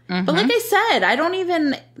 Mm-hmm. But like I said, I don't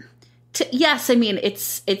even... yes, I mean,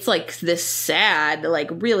 it's like this sad, like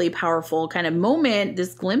really powerful kind of moment,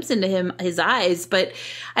 this glimpse into his eyes. But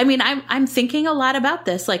I mean, I'm thinking a lot about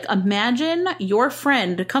this. Like, imagine your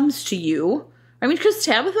friend comes to you. I mean, because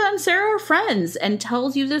Tabitha and Sara are friends, and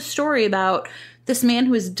tells you this story about this man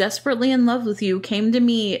who is desperately in love with you came to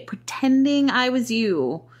me pretending I was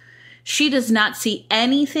you. She does not see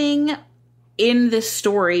anything in this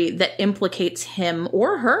story that implicates him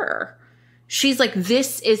or her. She's like,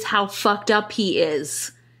 this is how fucked up he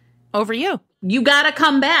is. Over you. You gotta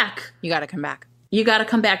come back. You gotta come back. You gotta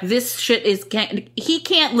come back. This shit is... he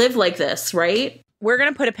can't live like this, right? We're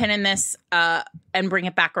going to put a pin in this and bring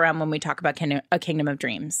it back around when we talk about A Kingdom of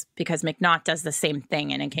Dreams. Because McNaught does the same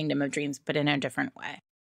thing in A Kingdom of Dreams, but in a different way.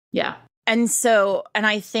 Yeah. And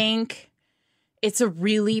I think it's a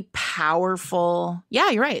really powerful...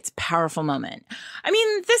 Yeah, you're right. It's a powerful moment. I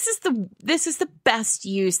mean, this is the best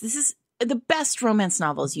use. This is... The best romance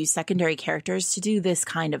novels use secondary characters to do this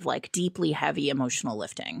kind of like deeply heavy emotional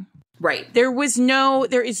lifting. Right. There is no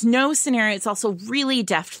scenario. It's also really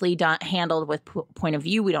deftly handled with point of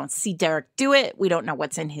view. We don't see Derek do it. We don't know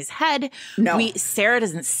what's in his head. No. Sara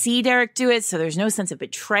doesn't see Derek do it, so there's no sense of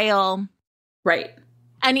betrayal. Right.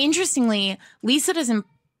 And interestingly, Lisa doesn't...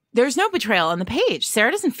 There's no betrayal on the page.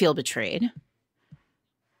 Sara doesn't feel betrayed.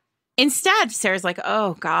 Instead, Sarah's like,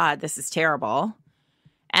 oh, God, this is terrible.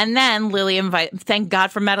 And then Lily thank God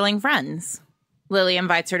for meddling friends. Lily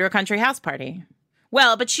invites her to a country house party.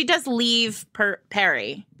 Well, but she does leave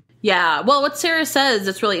Perry. Yeah. Well, what Sara says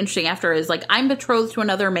that's really interesting after is like, I'm betrothed to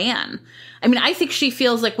another man. I mean, I think she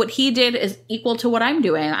feels like what he did is equal to what I'm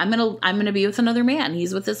doing. I'm gonna be with another man.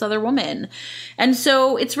 He's with this other woman. And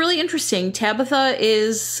so it's really interesting. Tabitha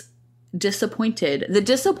is disappointed. The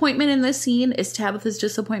disappointment in this scene is Tabitha's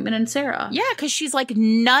disappointment in Sara. Yeah, because she's like,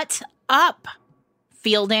 nut up.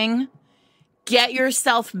 Fielding, get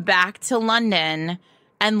yourself back to London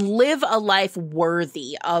and live a life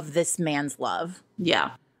worthy of this man's love. Yeah.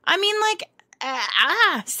 I mean,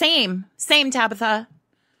 like, same, Tabitha.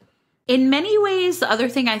 In many ways, the other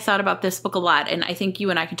thing I thought about this book a lot, and I think you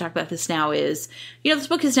and I can talk about this now, is, this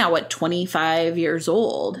book is now, 25 years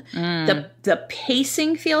old. The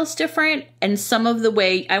pacing feels different, and some of the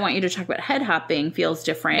way I want you to talk about head hopping feels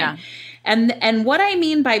different. Yeah. And what I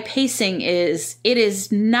mean by pacing is it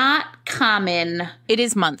is not common. It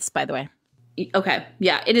is months, by the way. Okay.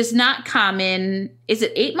 Yeah. It is not common. Is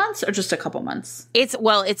it 8 months or just a couple months? It's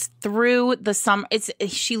through the summer.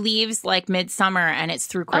 She leaves like midsummer and it's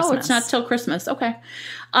through Christmas. Oh, it's not till Christmas. Okay.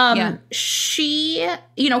 Yeah. She,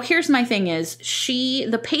 here's my thing is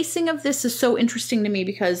the pacing of this is so interesting to me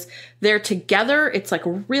because they're together. It's like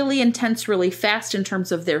really intense, really fast in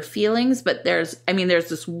terms of their feelings. But there's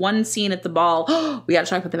this one scene at the ball. We got to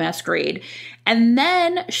talk about the masquerade. And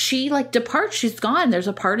then she like departs. She's gone. There's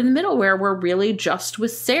a part in the middle where we're really just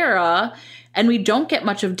with Sara and we don't get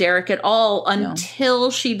much of Derek at all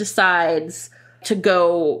until she decides to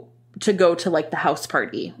go to like the house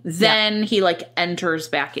party. Then he like enters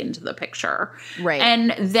back into the picture. Right.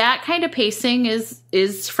 And that kind of pacing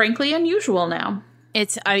is frankly unusual now.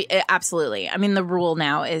 It's absolutely. I mean, the rule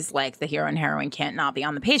now is like the hero and heroine can't not be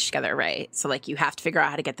on the page together, right? So like you have to figure out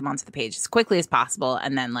how to get them onto the page as quickly as possible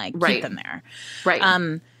and then like keep them there. Right.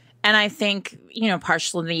 And I think,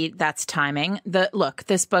 partially that's timing.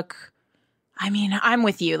 This book, I mean, I'm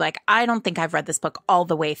with you. Like, I don't think I've read this book all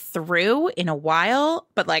the way through in a while,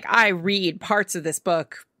 but like I read parts of this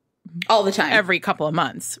book all the time, every couple of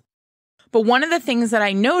months. But one of the things that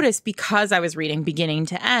I noticed because I was reading beginning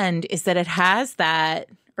to end is that it has that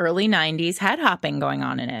early 90s head hopping going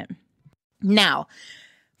on in it. Now,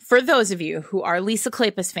 for those of you who are Lisa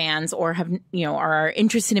Kleypas fans or have, are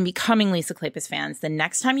interested in becoming Lisa Kleypas fans, the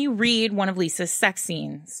next time you read one of Lisa's sex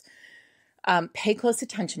scenes, pay close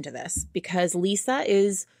attention to this because Lisa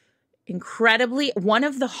is incredibly, one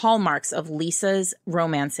of the hallmarks of Lisa's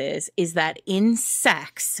romances is that in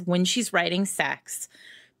sex, when she's writing sex,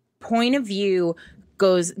 point of view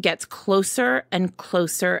gets closer and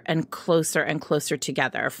closer and closer and closer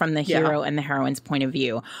together from the hero and the heroine's point of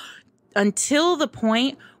view until the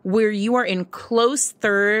point where you are in close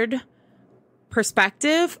third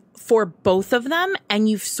perspective for both of them and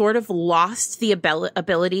you've sort of lost the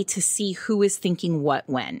ability to see who is thinking what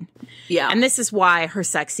when. Yeah. And this is why her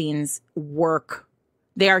sex scenes work.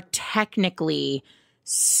 They are technically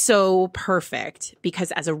so perfect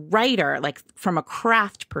because as a writer, like from a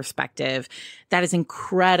craft perspective, that is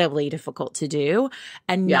incredibly difficult to do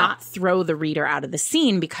and not throw the reader out of the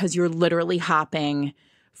scene because you're literally hopping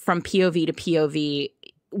from POV to POV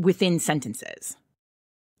within sentences.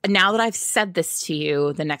 Now that I've said this to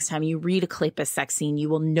you, the next time you read a Kleypas sex scene, you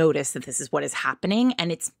will notice that this is what is happening,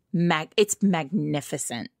 and it's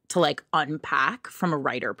magnificent to like unpack from a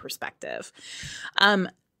writer perspective.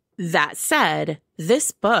 That said,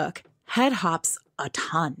 this book head hops a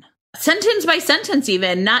ton. Sentence by sentence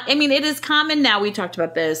even. It is common now. We talked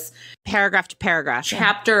about this. Paragraph to paragraph.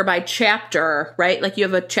 Chapter by chapter, right? Like you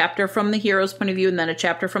have a chapter from the hero's point of view and then a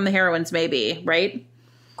chapter from the heroine's maybe, right?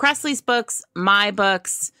 Cressley's books, my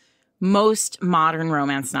books, most modern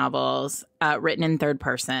romance novels written in third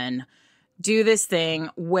person do this thing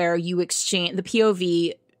where you exchange the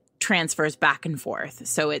POV transfers back and forth.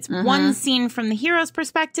 So it's one scene from the hero's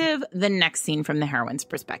perspective, the next scene from the heroine's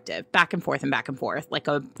perspective, back and forth, like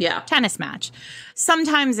a tennis match.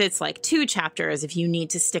 Sometimes it's like 2 chapters if you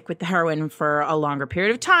need to stick with the heroine for a longer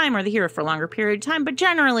period of time or the hero for a longer period of time. But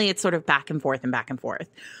generally it's sort of back and forth and back and forth.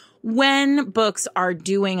 When books are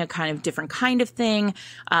doing a kind of different kind of thing,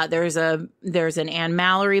 there's an Anne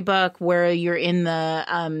Mallory book where you're in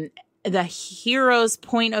the hero's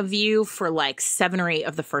point of view for like 7 or 8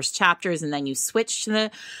 of the first chapters, and then you switch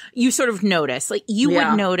to you sort of notice, like you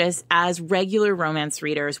would notice as regular romance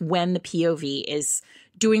readers when the POV is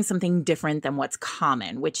doing something different than what's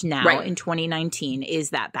common, which now in 2019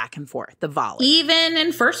 is that back and forth, the volley. Even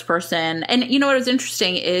in first person. And you know what was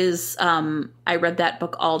interesting is I read that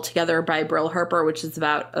book All Together by Brill Harper, which is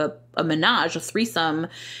about a menage, a threesome.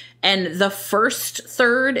 And the first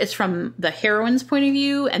third is from the heroine's point of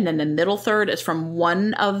view, and then the middle third is from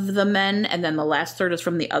one of the men, and then the last third is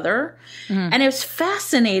from the other. And it was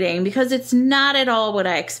fascinating because it's not at all what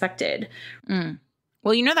I expected.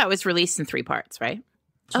 Well, you know that was released in 3 parts, right?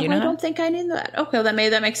 I don't think I knew that. Okay,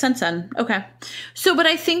 that makes sense then. Okay. So, but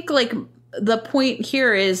I think like the point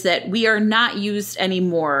here is that we are not used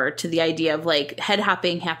anymore to the idea of like head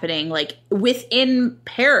hopping happening like within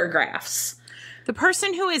paragraphs. The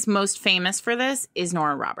person who is most famous for this is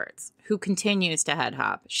Nora Roberts, who continues to head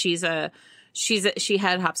hop. She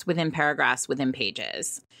head hops within paragraphs, within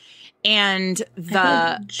pages. And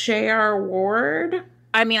the J.R. Ward?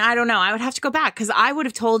 I mean, I don't know. I would have to go back because I would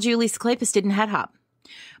have told you Lisa Kleypas didn't head hop.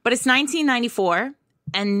 But it's 1994,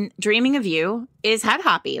 and Dreaming of You is head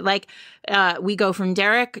hoppy. Like, we go from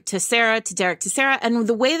Derek to Sara to Derek to Sara. And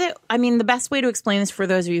the way that, the best way to explain this for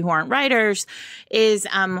those of you who aren't writers is,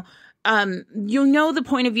 you'll know the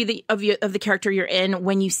point of view of the character you're in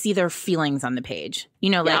when you see their feelings on the page. You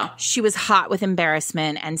know, like she was hot with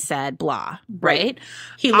embarrassment and said blah, right?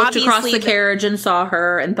 He looked across the carriage and saw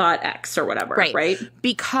her and thought X or whatever, right?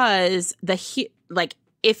 Because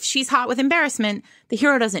if she's hot with embarrassment, the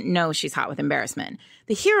hero doesn't know she's hot with embarrassment.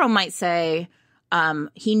 The hero might say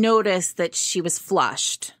he noticed that she was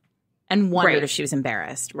flushed and wondered if she was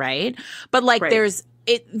embarrassed, right? But there's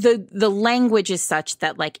the language is such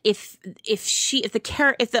that like if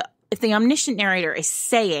the omniscient narrator is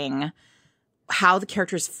saying how the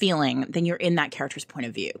character is feeling, then you're in that character's point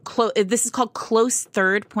of view. This is called close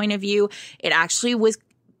third point of view. It actually was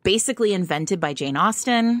basically invented by Jane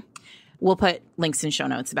Austen. We'll put links in show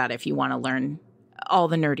notes about it if you want to learn all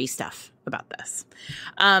the nerdy stuff about this.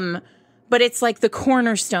 But it's like the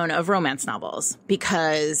cornerstone of romance novels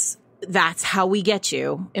because that's how we get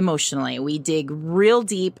you emotionally. We dig real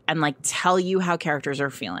deep and like tell you how characters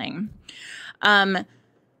are feeling.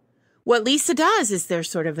 What Lisa does is there's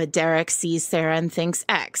sort of a Derek sees Sara and thinks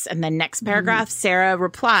X. And then next paragraph, Sara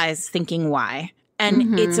replies thinking Y.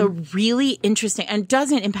 And it's a really interesting and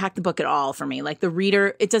doesn't impact the book at all for me. Like the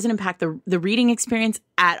reader, it doesn't impact the reading experience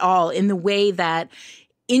at all in the way that,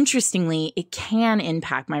 interestingly, it can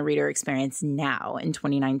impact my reader experience now in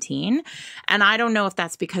 2019. And I don't know if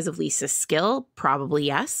that's because of Lisa's skill, probably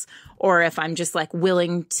yes, or if I'm just like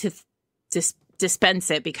willing to dispense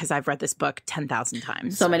it because I've read this book 10,000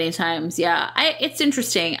 times. So many times, yeah. It's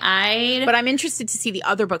interesting. But I'm interested to see the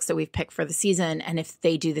other books that we've picked for the season and if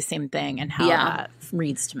they do the same thing and how that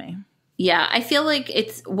reads to me. Yeah, I feel like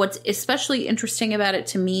what's especially interesting about it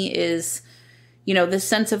to me is, you know, the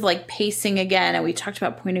sense of like pacing again. And we talked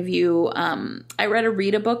about point of view. I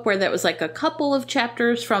read a book where that was like a couple of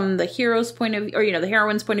chapters from the hero's point of view, or, you know, the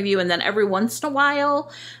heroine's point of view. And then every once in a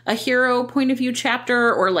while, a hero point of view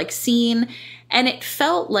chapter or like scene. And it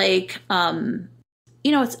felt like, you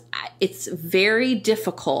know, it's very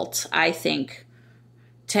difficult, I think,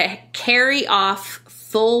 to carry off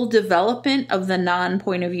full development of the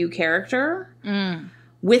non-point of view character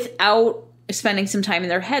without spending some time in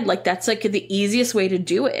their head. Like, that's like the easiest way to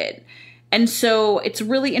do it. And so it's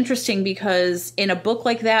really interesting because in a book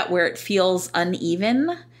like that where it feels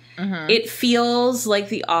uneven, it feels like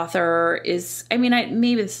the author is, I mean,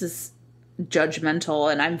 maybe this is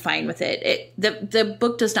judgmental and I'm fine with it. The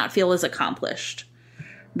book does not feel as accomplished,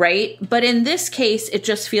 right? But in this case, it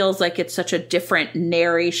just feels like it's such a different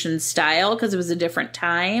narration style because it was a different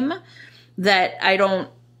time that I don't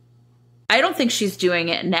think she's doing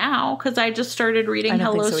it now because I just started reading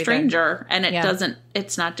Hello Stranger and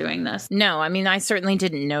it's not doing this. No, I mean, I certainly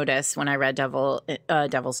didn't notice when I read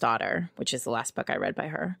Devil's Daughter, which is the last book I read by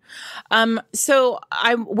her. So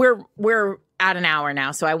we're at an hour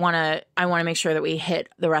now, so I want to make sure that we hit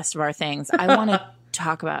the rest of our things. I want to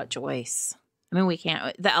talk about Joyce. I mean, we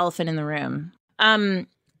can't, the elephant in the room.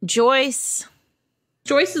 Joyce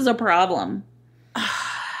is a problem.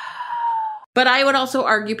 But I would also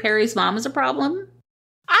argue Perry's mom is a problem.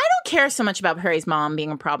 I don't care so much about Perry's mom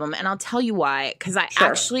being a problem, and I'll tell you why. Because I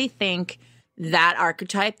actually think that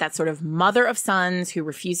archetype, that sort of mother of sons who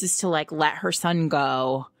refuses to, like, let her son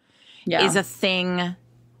go, is a thing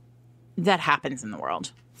that happens in the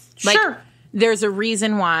world. Like, there's a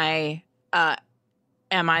reason why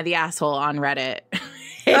Am I the Asshole on Reddit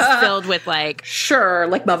is filled with, like...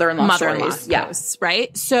 like mother-in-law stories. Posts,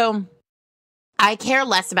 right? So... I care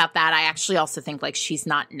less about that. I actually also think, like, she's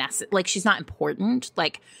not she's not important.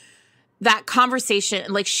 Like, that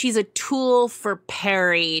conversation, like, she's a tool for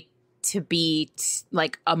Perry to be,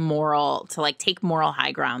 like, to take moral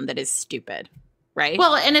high ground that is stupid, right?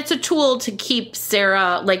 Well, and it's a tool to keep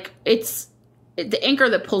Sara, like, it's the anchor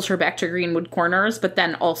that pulls her back to Greenwood Corners, but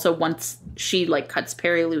then also once she, like, cuts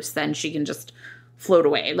Perry loose, then she can just float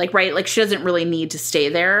away. Like, right? Like, she doesn't really need to stay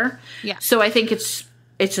there. Yeah. So I think it's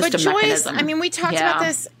just a mechanism. I mean, we talked about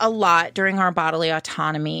this a lot during our bodily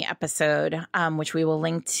autonomy episode, which we will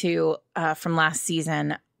link to from last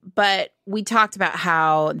season. But we talked about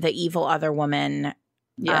how the evil other woman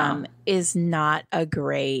is not a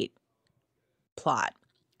great plot.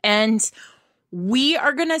 And we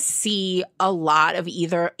are going to see a lot of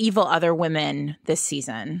evil other women this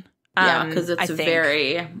season. Because it's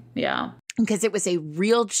because it was a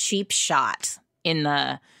real cheap shot in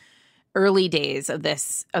the early days of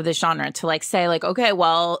this genre to, like, say, like, okay,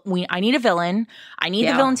 well, I need a villain. I need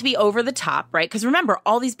the villain to be over the top, right? Because remember,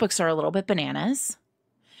 all these books are a little bit bananas.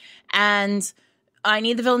 And I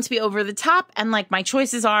need the villain to be over the top. And, like, my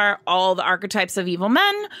choices are all the archetypes of evil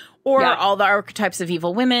men or all the archetypes of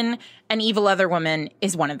evil women. And evil other woman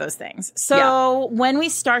is one of those things. So when we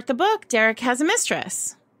start the book, Derek has a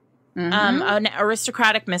mistress. An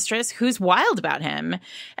aristocratic mistress who's wild about him,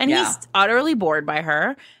 and he's utterly bored by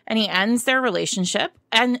her, and he ends their relationship,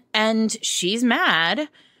 and she's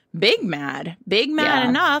big mad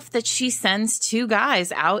enough that she sends two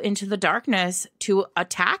guys out into the darkness to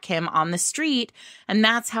attack him on the street, and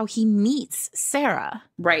that's how he meets Sara.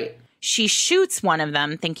 Right. She shoots one of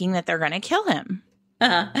them thinking that they're going to kill him.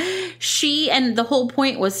 And the whole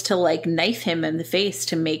point was to, like, knife him in the face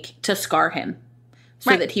to scar him.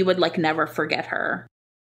 So that he would, like, never forget her.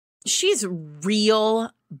 She's real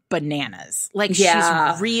bananas. Like,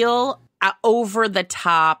 she's real over the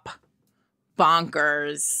top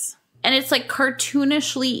bonkers. And it's, like,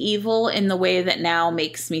 cartoonishly evil in the way that now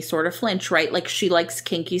makes me sort of flinch, right? Like, she likes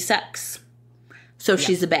kinky sex. So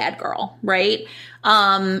she's a bad girl, right?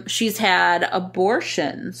 She's had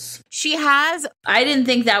abortions. She has. I didn't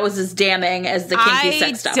think that was as damning as the kinky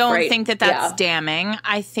sex stuff, I don't think that that's damning.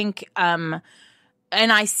 I think...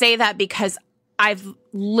 and I say that because I've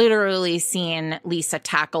literally seen Lisa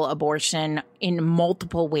tackle abortion in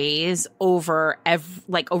multiple ways over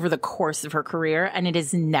the course of her career, and it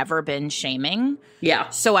has never been shaming. Yeah.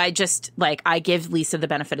 So I just, like, I give Lisa the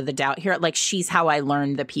benefit of the doubt here. Like, she's how I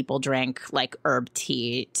learned that people drank, like, herb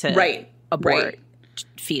tea to abort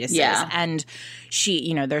fetuses. Yeah. And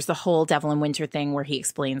she, there's the whole Devil in Winter thing where he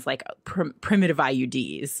explains, like, primitive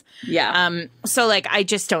IUDs. Yeah. So, like, I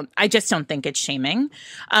just don't think it's shaming.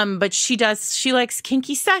 But she likes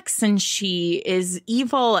kinky sex, and she is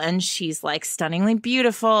evil, and she's, like, stunningly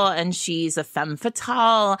beautiful, and she's a femme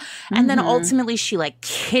fatale. And then ultimately she, like,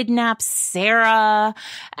 kidnaps Sara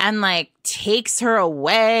and, like, takes her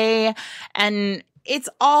away. And it's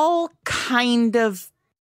all kind of...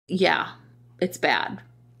 Yeah. It's bad.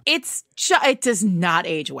 It does not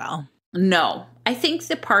age well. No. I think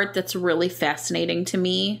the part that's really fascinating to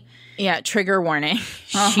me... Yeah, trigger warning.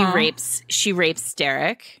 She rapes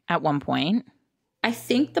Derek at one point. I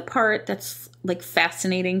think the part that's, like,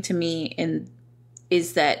 fascinating to me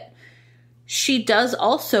is that she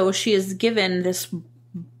is given this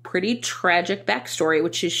pretty tragic backstory,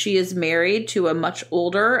 which is she is married to a much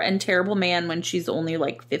older and terrible man when she's only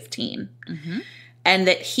like 15. Mm-hmm. And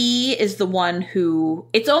that he is the one who,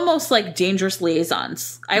 it's almost like Dangerous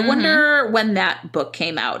Liaisons. I wonder when that book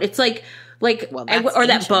came out. It's like, or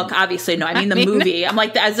that book, obviously. No, I mean the movie. I'm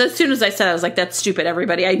like, as soon as I said it, I was like, that's stupid,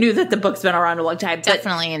 everybody. I knew that the book's been around a long time.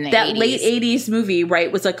 Definitely in the 80s. That late 80s movie,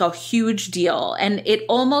 right, was like a huge deal. And it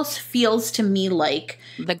almost feels to me like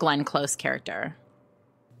the Glenn Close character.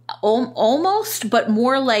 Almost, but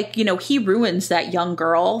more like, you know, he ruins that young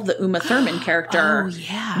girl, the Uma Thurman character. Oh,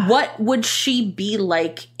 yeah. What would she be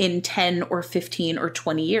like in 10 or 15 or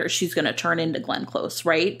 20 years? She's going to turn into Glenn Close,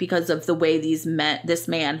 right? Because of the way this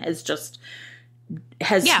man has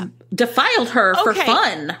defiled her for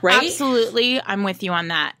fun, right? Absolutely. I'm with you on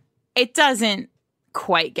that. It doesn't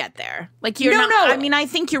quite get there. Like you're No. I mean, I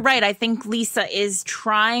think you're right. I think Lisa is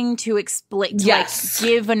trying to explain, like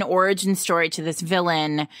give an origin story to this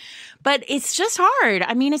villain, but it's just hard.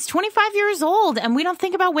 I mean, it's 25 years old and we don't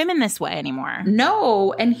think about women this way anymore.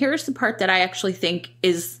 No. And here's the part that I actually think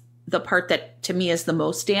is the part that to me is the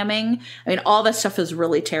most damning. I mean, all that stuff is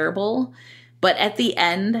really terrible, but at the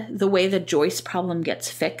end, the way the Joyce problem gets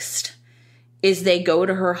fixed is they go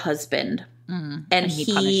to her husband. And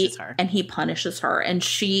he punishes her. And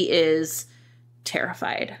she is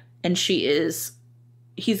terrified. And he's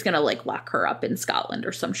going to like lock her up in Scotland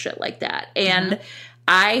or some shit like that. And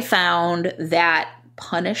I found that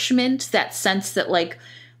punishment, that sense that like,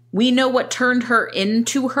 we know what turned her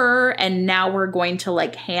into her. And now we're going to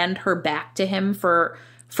like hand her back to him for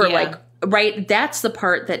like, right. That's the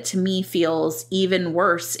part that to me feels even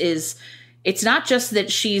worse is it's not just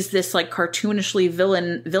that she's this like cartoonishly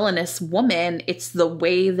villainous woman. It's the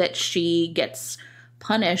way that she gets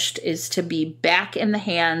punished is to be back in the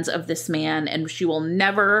hands of this man and she will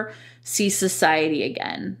never see society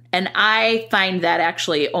again. And I find that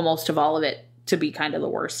actually almost of all of it to be kind of the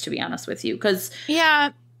worst, to be honest with you. Because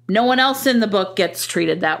no one else in the book gets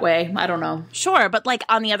treated that way. I don't know. Sure. But like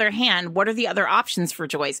on the other hand, what are the other options for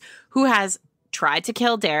Joyce, who has tried to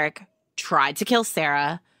kill Derek, tried to kill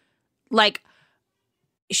Sara? Like,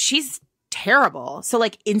 she's terrible. So,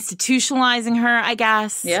 like, institutionalizing her, I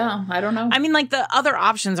guess. Yeah, I don't know. I mean, like, the other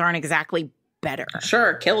options aren't exactly better.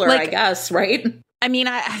 Sure, kill her, like, I guess, right? I mean,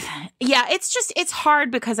 it's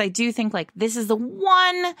hard because I do think, like, this is the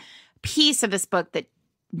one piece of this book that,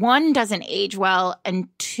 one, doesn't age well, and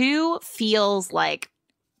two, feels like,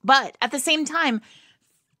 but at the same time,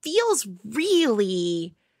 feels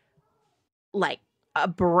really like a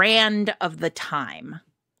brand of the time.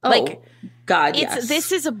 Like, God, yes.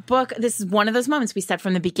 This is a book. This is one of those moments we said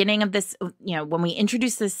from the beginning of this, you know, when we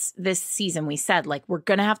introduced this season, we said, like, we're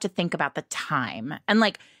going to have to think about the time. And,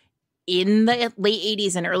 like, in the late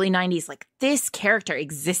 80s and early 90s, like, this character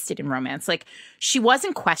existed in romance. Like, she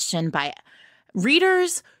wasn't questioned by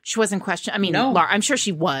readers. She wasn't questioned. I mean, no. I'm sure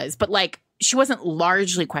she was, but, like, she wasn't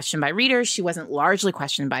largely questioned by readers. She wasn't largely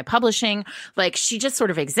questioned by publishing. Like, she just sort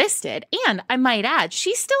of existed. And I might add,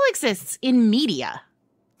 she still exists in media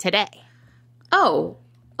today. Oh,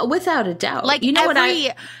 without a doubt. Like, you know, every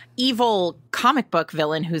evil comic book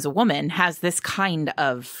villain who's a woman has this kind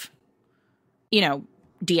of, you know,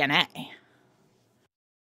 DNA.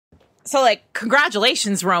 So, like,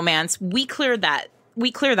 congratulations, romance. We cleared that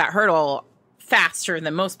hurdle faster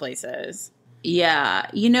than most places. Yeah.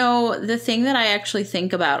 You know, the thing that I actually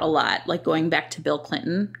think about a lot, like going back to Bill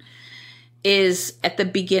Clinton, is at the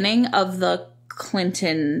beginning of the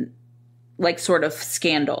Clinton like sort of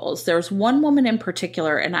scandals. There's one woman in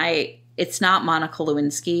particular, and it's not Monica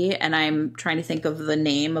Lewinsky, and I'm trying to think of the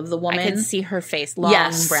name of the woman. I can see her face, long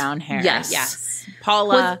brown hair. Yes.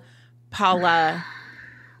 Paula.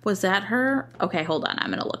 Was that her? Okay, hold on. I'm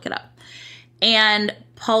going to look it up. And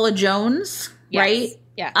Paula Jones, right?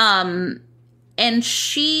 Yeah. And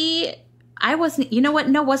wasn't, you know what?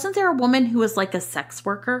 No, wasn't there a woman who was like a sex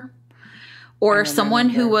worker? Or someone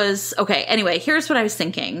who was, okay, anyway, here's what I was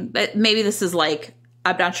thinking. That maybe this is like,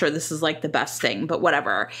 I'm not sure this is like the best thing, but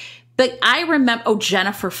whatever. But I remember,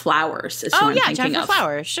 Jennifer Flowers is who I'm thinking Jennifer of.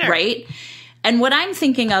 Flowers, sure. Right? And what I'm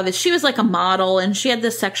thinking of is she was like a model and she had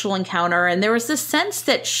this sexual encounter and there was this sense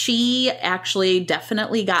that she actually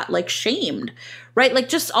definitely got like shamed, right? Like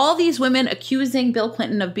just all these women accusing Bill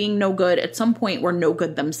Clinton of being no good at some point were no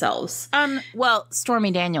good themselves. Well,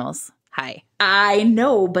 Stormy Daniels. Hi. I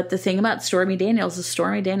know, but the thing about Stormy Daniels is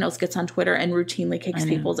Stormy Daniels gets on Twitter and routinely kicks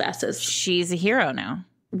people's asses. She's a hero now.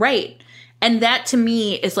 Right. And that to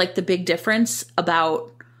me is like the big difference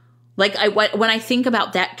about like when I think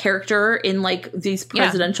about that character in like these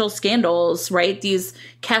presidential scandals, right? These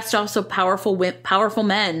cast offs of powerful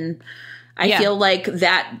men. I feel like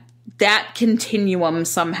that that continuum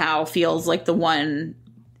somehow feels like the one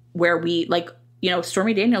where we, like, you know,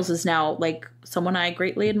 Stormy Daniels is now, like, someone I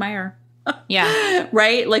greatly admire. Yeah.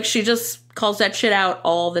 Right? Like, she just calls that shit out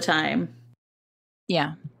all the time.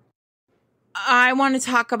 Yeah. I want to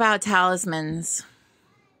talk about talismans.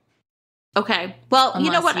 Okay. Well, you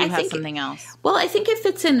know what? You I have think something else. Well, I think it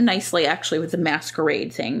fits in nicely, actually, with the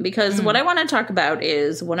masquerade thing, because what I want to talk about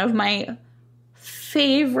is one of my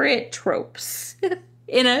favorite tropes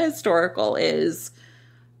in a historical is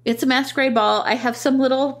it's a masquerade ball. I have some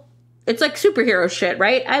little, it's like superhero shit,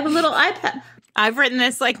 right? I have a little iPad. I've written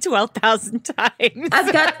this like 12,000 times.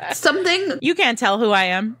 I've got something You can't tell who I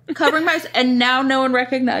am. covering my, and now no one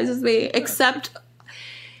recognizes me except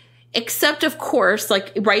of course,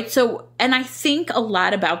 like, right. So, and I think a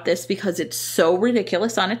lot about this because it's so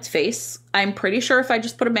ridiculous on its face. I'm pretty sure if I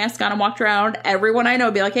just put a mask on and walked around, everyone I know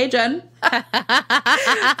would be like, hey, Jen.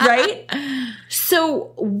 Right?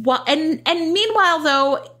 So, and meanwhile,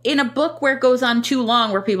 though, in a book where it goes on too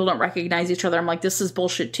long, where people don't recognize each other, I'm like, this is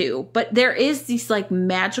bullshit too. But there is these like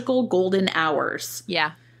magical golden hours.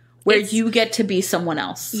 Yeah. Where you get to be someone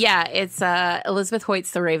else. Yeah, it's Elizabeth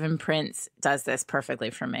Hoyt's The Raven Prince does this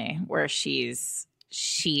perfectly for me, where she's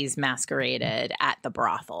masqueraded at the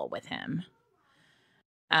brothel with him.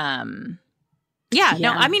 Yeah,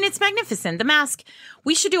 no, I mean, it's magnificent. The mask,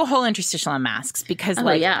 we should do a whole interstitial on masks because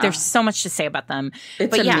there's so much to say about them.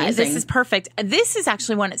 It's but amazing. Yeah, this is perfect. This is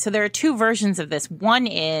actually one. So there are two versions of this. One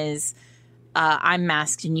is I'm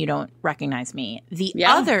masked and you don't recognize me. The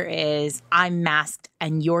other is I'm masked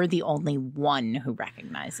and you're the only one who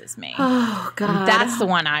recognizes me. Oh, God. And that's the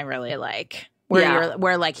one I really like.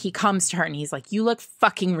 Where like he comes to her and he's like, you look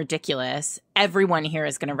fucking ridiculous. Everyone here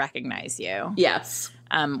is going to recognize you. Yes.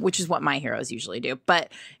 Which is what my heroes usually do.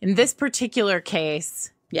 But in this particular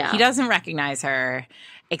case, he doesn't recognize her,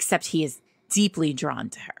 except he is deeply drawn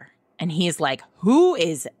to her. And he is like, who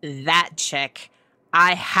is that chick?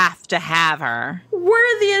 I have to have her.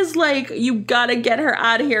 Worthy is like, you gotta get her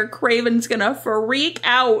out of here. Craven's gonna freak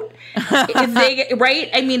out if they right.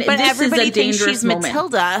 I mean, but this is a dangerous she's moment.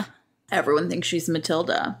 Matilda. Everyone thinks she's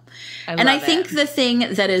Matilda, I think the thing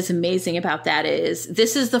that is amazing about that is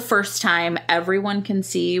this is the first time everyone can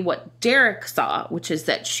see what Derek saw, which is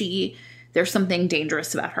that there's something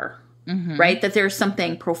dangerous about her, right? That there's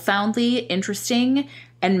something profoundly interesting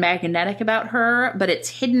and magnetic about her, but it's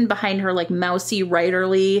hidden behind her like mousy,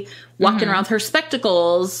 writerly, walking around with her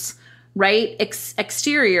spectacles, right?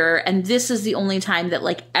 Exterior. And this is the only time that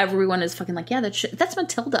like everyone is fucking like, yeah, that's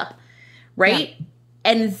Matilda, right? Yeah.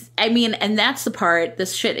 And I mean, and that's the part,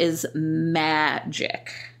 this shit is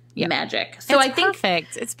magic. Yep. Magic. So I think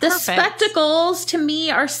it's perfect. The spectacles to me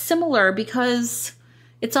are similar because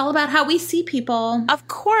it's all about how we see people. Of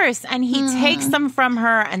course. And he takes them from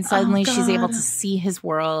her and suddenly she's able to see his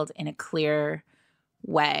world in a clear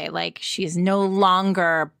way. Like she is no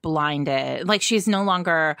longer blinded. Like she's no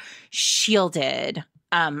longer shielded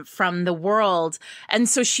from the world. And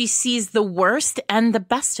so she sees the worst and the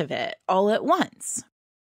best of it all at once.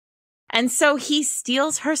 And so he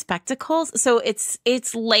steals her spectacles. So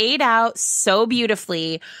it's laid out so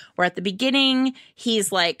beautifully where at the beginning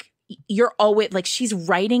he's like, you're always like, she's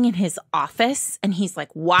writing in his office and he's like,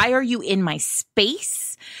 why are you in my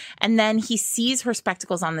space? And then he sees her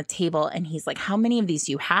spectacles on the table and he's like, how many of these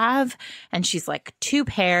do you have? And she's like, 2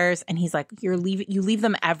 pairs. And he's like, you leave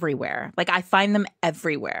them everywhere. Like I find them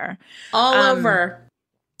everywhere. All over.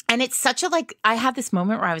 And it's such a like, I had this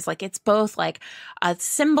moment where I was like, it's both like a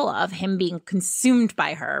symbol of him being consumed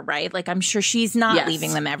by her, right? Like I'm sure she's not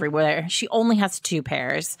leaving them everywhere. She only has 2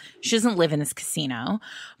 pairs. She doesn't live in this casino.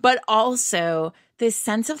 But also this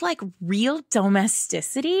sense of like real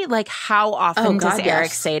domesticity. Like how often does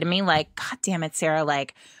Eric say to me like, God damn it, Sara,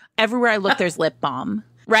 like everywhere I look, there's lip balm,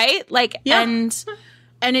 right? Like, and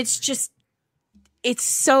it's just, it's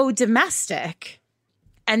so domestic.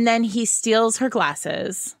 And then he steals her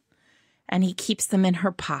glasses. And he keeps them in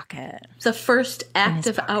her pocket. It's the first act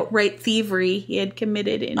of outright thievery he had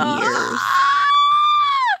committed in years.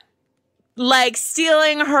 Like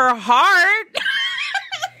stealing her heart.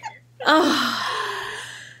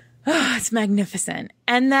 It's magnificent.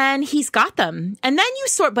 And then he's got them. And then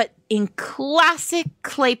you but in classic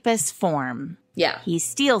Kleypas form. Yeah. He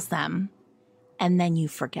steals them. And then you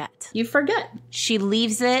forget. You forget. She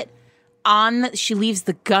leaves the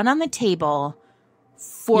gun on the table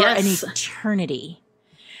for an eternity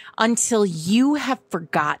until you have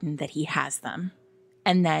forgotten that he has them.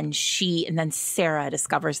 And then Sara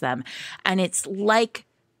discovers them. And it's like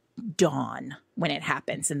dawn when it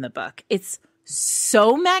happens in the book. It's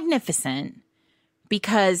so magnificent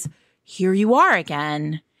because here you are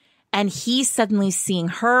again. And he's suddenly seeing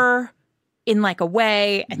her in like a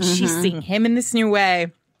way, and she's seeing him in this new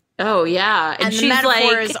way. Oh, yeah. And the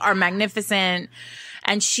metaphors are magnificent.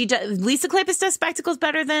 And Lisa Kleypas does spectacles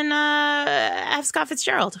better than F. Scott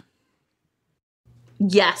Fitzgerald.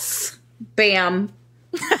 Yes. Bam.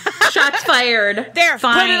 Shots fired. There,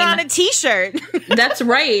 fine. Put it on a T-shirt. That's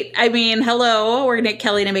right. I mean, hello. We're going to get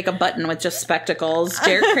Kelly to make a button with just spectacles.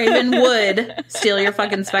 Derek Craven would steal your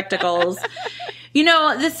fucking spectacles. You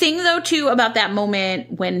know, the thing, though, too, about that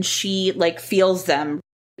moment when she, like, feels them,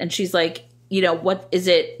 and she's like, you know, what is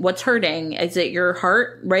it? What's hurting? Is it your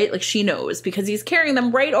heart? Right? Like, she knows because he's carrying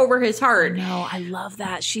them right over his heart. No, I love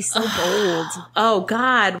that. She's so bold. Oh,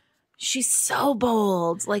 God. She's so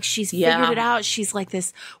bold. Like, she's figured it out. She's like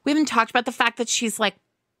this. We haven't talked about the fact that she's like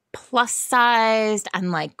plus sized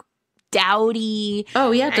and like dowdy.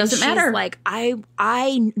 Oh, yeah. It doesn't matter. Like,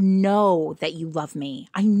 I know that you love me.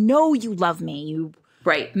 I know you love me. You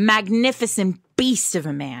magnificent beast of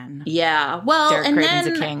a man. Yeah. Well, Derek and Craven's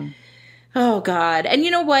then, a king. Oh, God. And you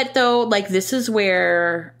know what, though? Like, this is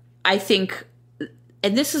where I think,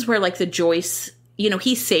 and this is where, like, the Joyce, you know,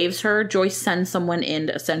 he saves her. Joyce sends someone in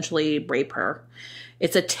to essentially rape her.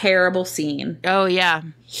 It's a terrible scene. Oh, yeah.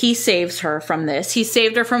 He saves her from this. He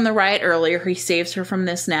saved her from the riot earlier. He saves her from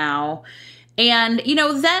this now. And, you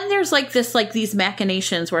know, then there's, like, this, like, these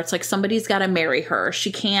machinations where it's like somebody's got to marry her.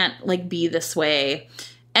 She can't, like, be this way.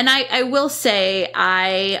 And I will say,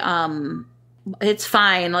 it's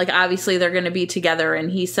fine. Like, obviously they're going to be together.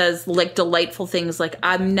 And he says, like, delightful things like,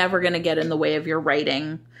 I'm never going to get in the way of your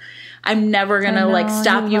writing. I'm never going to, like,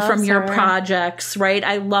 stop you from your projects, right?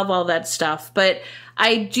 I love all that stuff. But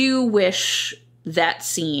I do wish that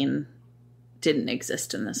scene didn't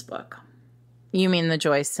exist in this book. You mean the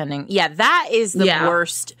Joyce sending? Yeah, that is the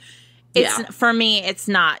worst. It's for me, it's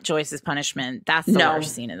not Joyce's punishment. That's the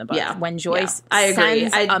worst scene in the book. Yeah. When Joyce I agree.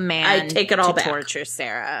 sends a man I take it all to back. torture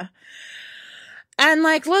Sara. And,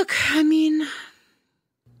 like, look, I mean, I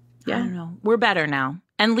don't know. We're better now.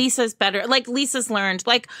 And Lisa's better. Like, Lisa's learned.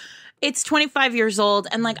 Like, it's 25 years old.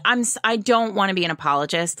 And, like, I don't want to be an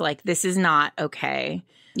apologist. Like, this is not okay.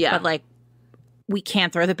 Yeah. But, like, we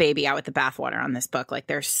can't throw the baby out with the bathwater on this book. Like,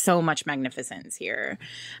 there's so much magnificence here.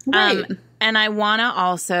 Right. And I want to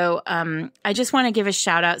also, I just want to give a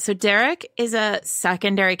shout out. So Derek is a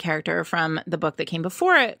secondary character from the book that came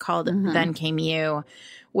before it called Then Came You,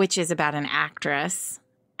 which is about an actress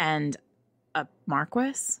and a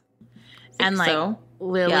marquis. And, like,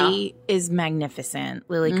 Lily is magnificent.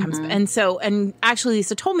 Lily comes, and actually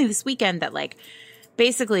Lisa told me this weekend that, like,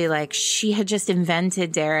 basically, like, she had just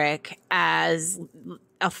invented Derek as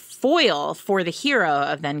a foil for the hero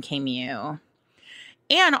of Then Came You.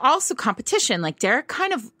 And also competition. Like, Derek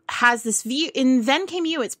kind of has this view in Then Came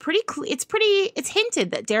You. It's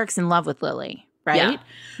hinted that Derek's in love with Lily. Right? Yeah,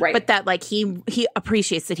 right. But that, like, he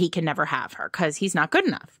appreciates that he can never have her because he's not good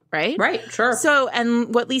enough, right? Right, sure. So,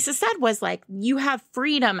 and what Lisa said was, like, you have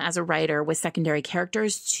freedom as a writer with secondary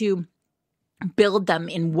characters to build them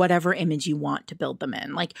in whatever image you want to build them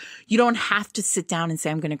in. Like, you don't have to sit down and say,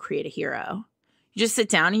 I'm going to create a hero. You just sit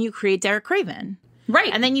down and you create Derek Craven.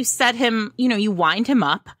 Right. And then you set him, you know, you wind him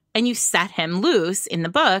up. And you set him loose in the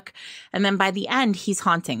book. And then by the end, he's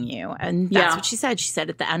haunting you. And that's what she said. She said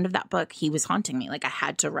at the end of that book, he was haunting me. Like, I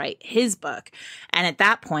had to write his book. And at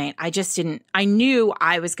that point, I knew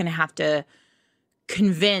I was going to have to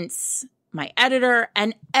convince my editor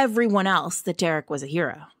and everyone else that Derek was a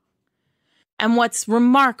hero. And what's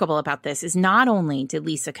remarkable about this is not only did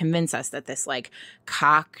Lisa convince us that this, like,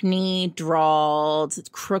 Cockney, drawled,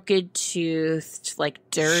 crooked-toothed, like,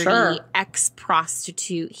 dirty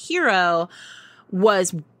ex-prostitute hero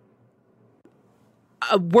was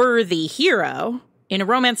a worthy hero in a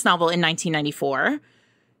romance novel in 1994.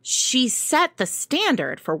 She set the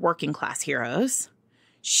standard for working-class heroes.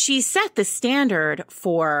 She set the standard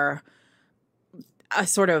for a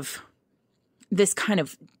sort of this kind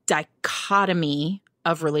of dichotomy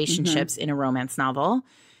of relationships in a romance novel.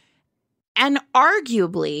 And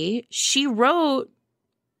arguably, she wrote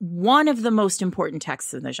one of the most important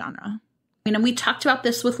texts in the genre. I mean, and we talked about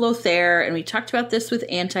this with Lothair, and we talked about this with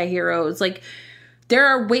anti-heroes. Like, there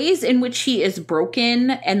are ways in which he is broken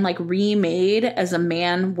and, like, remade as a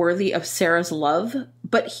man worthy of Sara's love,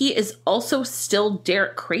 but he is also still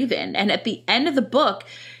Derek Craven. And at the end of the book,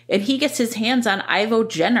 and he gets his hands on Ivo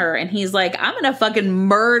Jenner, and he's like, I'm going to fucking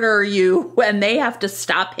murder you, and they have to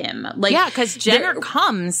stop him. Like, yeah, because Jenner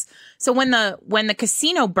comes. So when the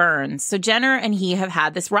casino burns, so Jenner and he have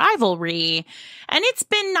had this rivalry, and it's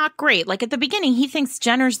been not great. Like, at the beginning, he thinks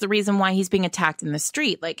Jenner's the reason why he's being attacked in the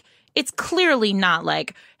street. Like, it's clearly not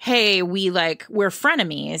like, hey, we're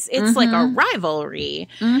frenemies. It's like a rivalry.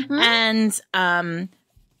 And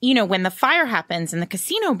you know, when the fire happens and the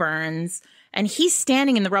casino burns and he's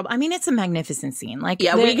standing in the rubble. I mean, it's a magnificent scene. Like,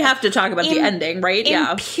 Yeah, we have to talk about the ending, right?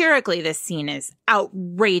 Yeah. Empirically, this scene is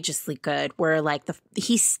outrageously good where like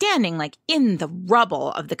he's standing like in the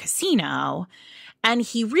rubble of the casino and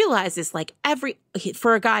he realizes like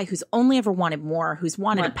for a guy who's only ever wanted more, who's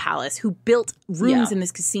wanted a palace, who built rooms in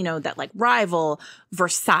this casino that like rival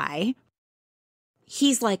Versailles,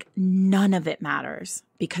 he's like, none of it matters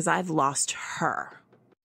because I've lost her.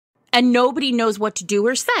 And nobody knows what to do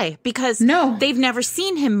or say because they've never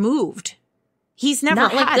seen him moved. He's never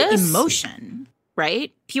had emotion,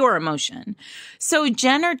 right? Pure emotion. So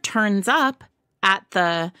Jenner turns up at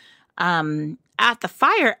the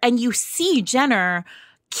fire and you see Jenner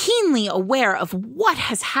keenly aware of what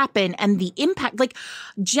has happened and the impact. Like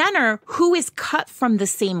Jenner, who is cut from the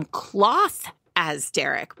same cloth as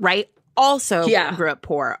Derek, right? Also grew up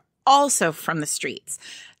poor, also from the streets,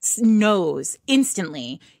 knows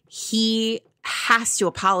instantly he has to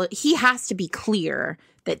apologize. He has to be clear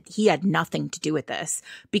that he had nothing to do with this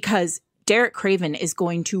because Derek Craven is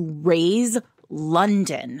going to raise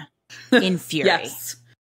London in fury. Yes.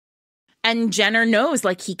 And Jenner knows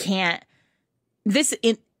like he can't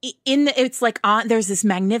it's like there's this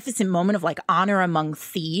magnificent moment of like honor among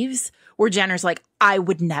thieves where Jenner's like, I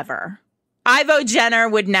would never. I vote Jenner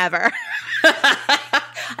would never.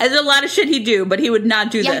 There's a lot of shit he'd do, but he would not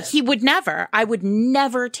do this. He would never. I would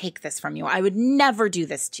never take this from you. I would never do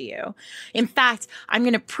this to you. In fact, I'm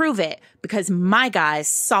going to prove it because my guys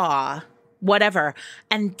saw whatever.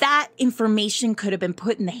 And that information could have been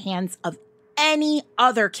put in the hands of any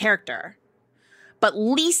other character. But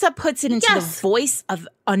Lisa puts it into the voice of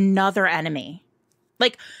another enemy.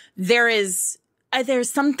 Like there's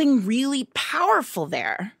something really powerful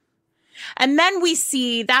there. And then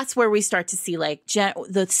that's where we start to see like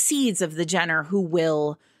the seeds of the Jenner who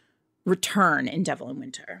will return in Devil in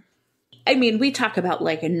Winter. I mean, we talk about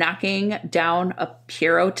like knocking down a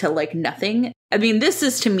hero to like nothing. I mean, this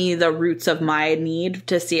is to me the roots of my need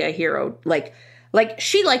to see a hero like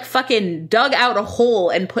she like fucking dug out a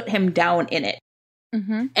hole and put him down in it.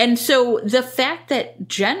 Mm-hmm. And so the fact that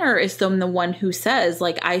Jenner is the one who says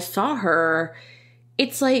like, I saw her,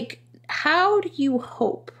 it's like, how do you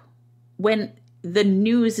hope when the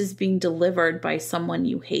news is being delivered by someone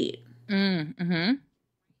you hate? Mm-hmm.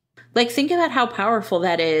 Like, think about how powerful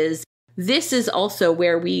that is. This is also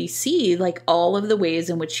where we see, like, all of the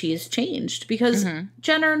ways in which he has changed. Because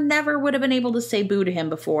Jenner never would have been able to say boo to him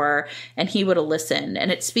before, and he would have listened.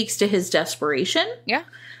 And it speaks to his desperation. Yeah.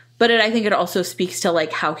 But I think it also speaks to,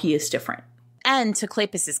 like, how he is different. And to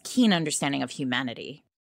Kleypas' keen understanding of humanity.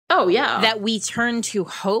 Oh, yeah. That we turn to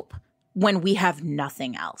hope when we have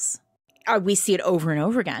nothing else. We see it over and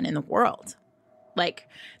over again in the world. Like,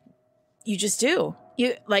 you just do.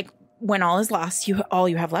 You like, when all is lost, all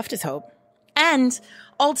you have left is hope. And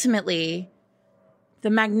ultimately,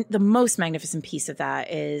 the most magnificent piece of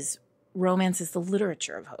that is romance is the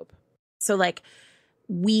literature of hope. So, like,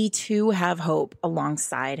 we too have hope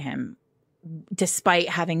alongside him, despite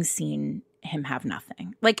having seen him have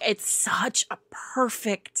nothing. Like, it's such a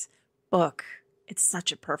perfect book. It's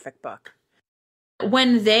such a perfect book.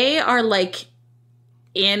 When they are like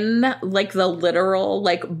in like the literal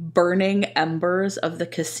like burning embers of the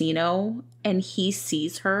casino and he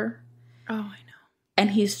sees her. Oh, I know.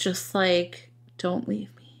 And he's just like, don't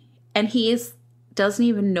leave me. And doesn't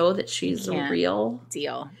even know that she's a real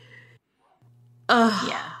deal.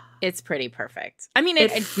 Yeah. It's pretty perfect. I mean,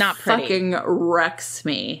 it's not pretty. Fucking wrecks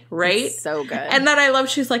me, right? It's so good. And then I love,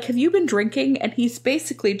 she's like, have you been drinking? And he's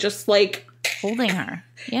basically just like holding her.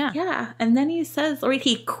 Yeah. Yeah. And then he says, or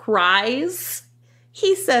he cries.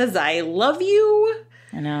 He says, I love you.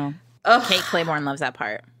 I know. Ugh. Kate Claiborne loves that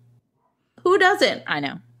part. Who doesn't? I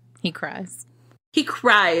know. He cries. He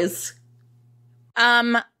cries.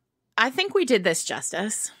 I think we did this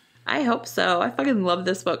justice. I hope so. I fucking love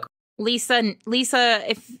this book. Lisa,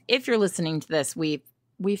 if you're listening to this, we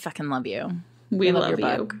fucking love you. We love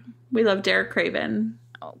your book. We love Derek Craven.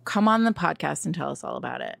 Oh, come on the podcast and tell us all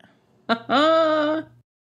about it. Sarah.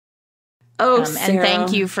 And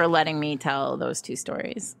thank you for letting me tell those two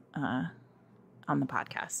stories on the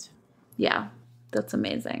podcast. Yeah, that's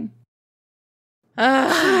amazing. Tell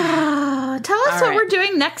us what we're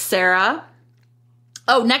doing next, Sarah.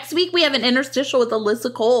 Oh, next week we have an interstitial with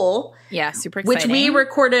Alyssa Cole. Yeah, super exciting. Which we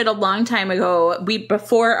recorded a long time ago,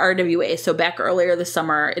 before RWA, so back earlier this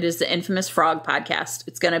summer. It is the Infamous Frog podcast.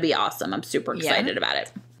 It's going to be awesome. I'm super excited about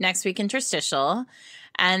it. Next week, interstitial.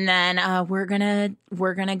 And then we're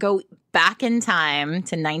gonna go back in time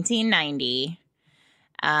to 1990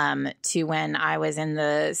 to when I was in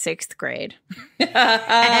the 6th grade.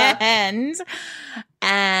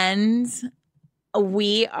 and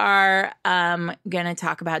we are going to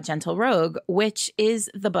talk about Gentle Rogue, which is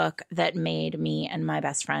the book that made me and my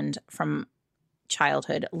best friend from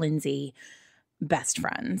childhood, Lindsay, best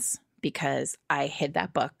friends, because I hid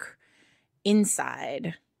that book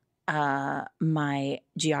inside my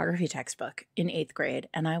geography textbook in 8th grade.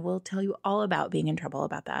 And I will tell you all about being in trouble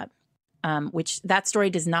about that. Which that story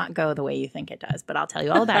does not go the way you think it does, but I'll tell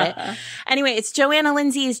you all about it. Anyway, it's Joanna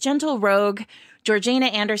Lindsay's Gentle Rogue, Georgina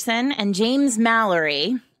Anderson, and James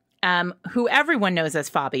Mallory, who everyone knows as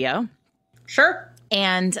Fabio. Sure.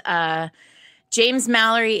 And James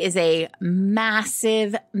Mallory is a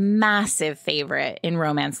massive, massive favorite in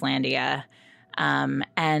Romancelandia.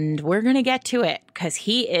 And we're going to get to it because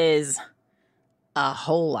he is a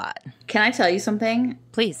whole lot. Can I tell you something?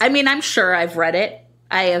 Please. I mean, I'm sure I've read it.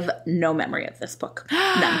 I have no memory of this book. None.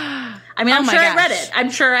 I mean, I'm sure I read it. I'm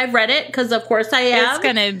sure I've read it because, of course, I have. It's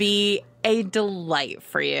going to be a delight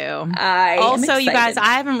for you. Also, you guys,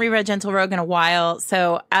 I haven't reread Gentle Rogue in a while.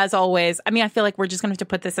 So, as always, I mean, I feel like we're just going to have to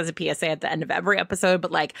put this as a PSA at the end of every episode.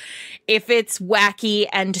 But, like, if it's wacky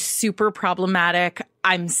and super problematic,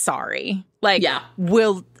 I'm sorry. Like,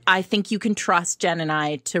 I think you can trust Jen and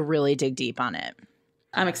I to really dig deep on it.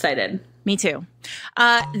 I'm excited. Me too.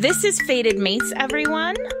 This is Fated Mates,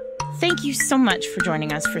 everyone. Thank you so much for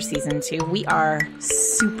joining us for season 2. We are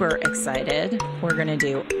super excited. We're going to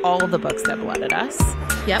do all the books that blooded us.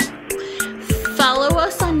 Yep. Follow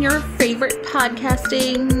us on your favorite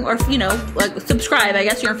podcasting, or, you know, like subscribe, I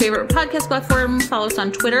guess, your favorite podcast platform. Follow us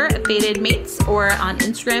on Twitter at Fated Mates or on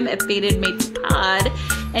Instagram at Fated Mates Pod.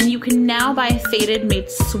 And you can now buy Fated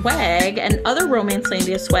Mates swag and other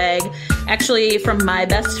Romancelandia swag, actually from my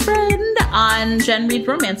best friend on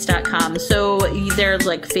JenReadsRomance.com. So there's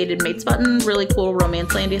like Fated Mates button, really cool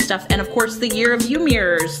Romancelandia stuff, and of course the Year of You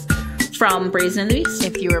mirrors from Brazen and the Beast.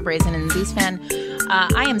 If you're a Brazen and the Beast fan,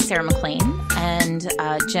 I am Sara McLean, and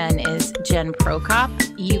Jen is Jen Prokop.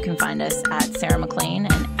 You can find us at Sara McLean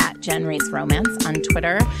and at Jen Reads Romance on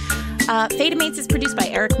Twitter. Fated Mates is produced by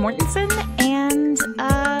Eric Mortensen, and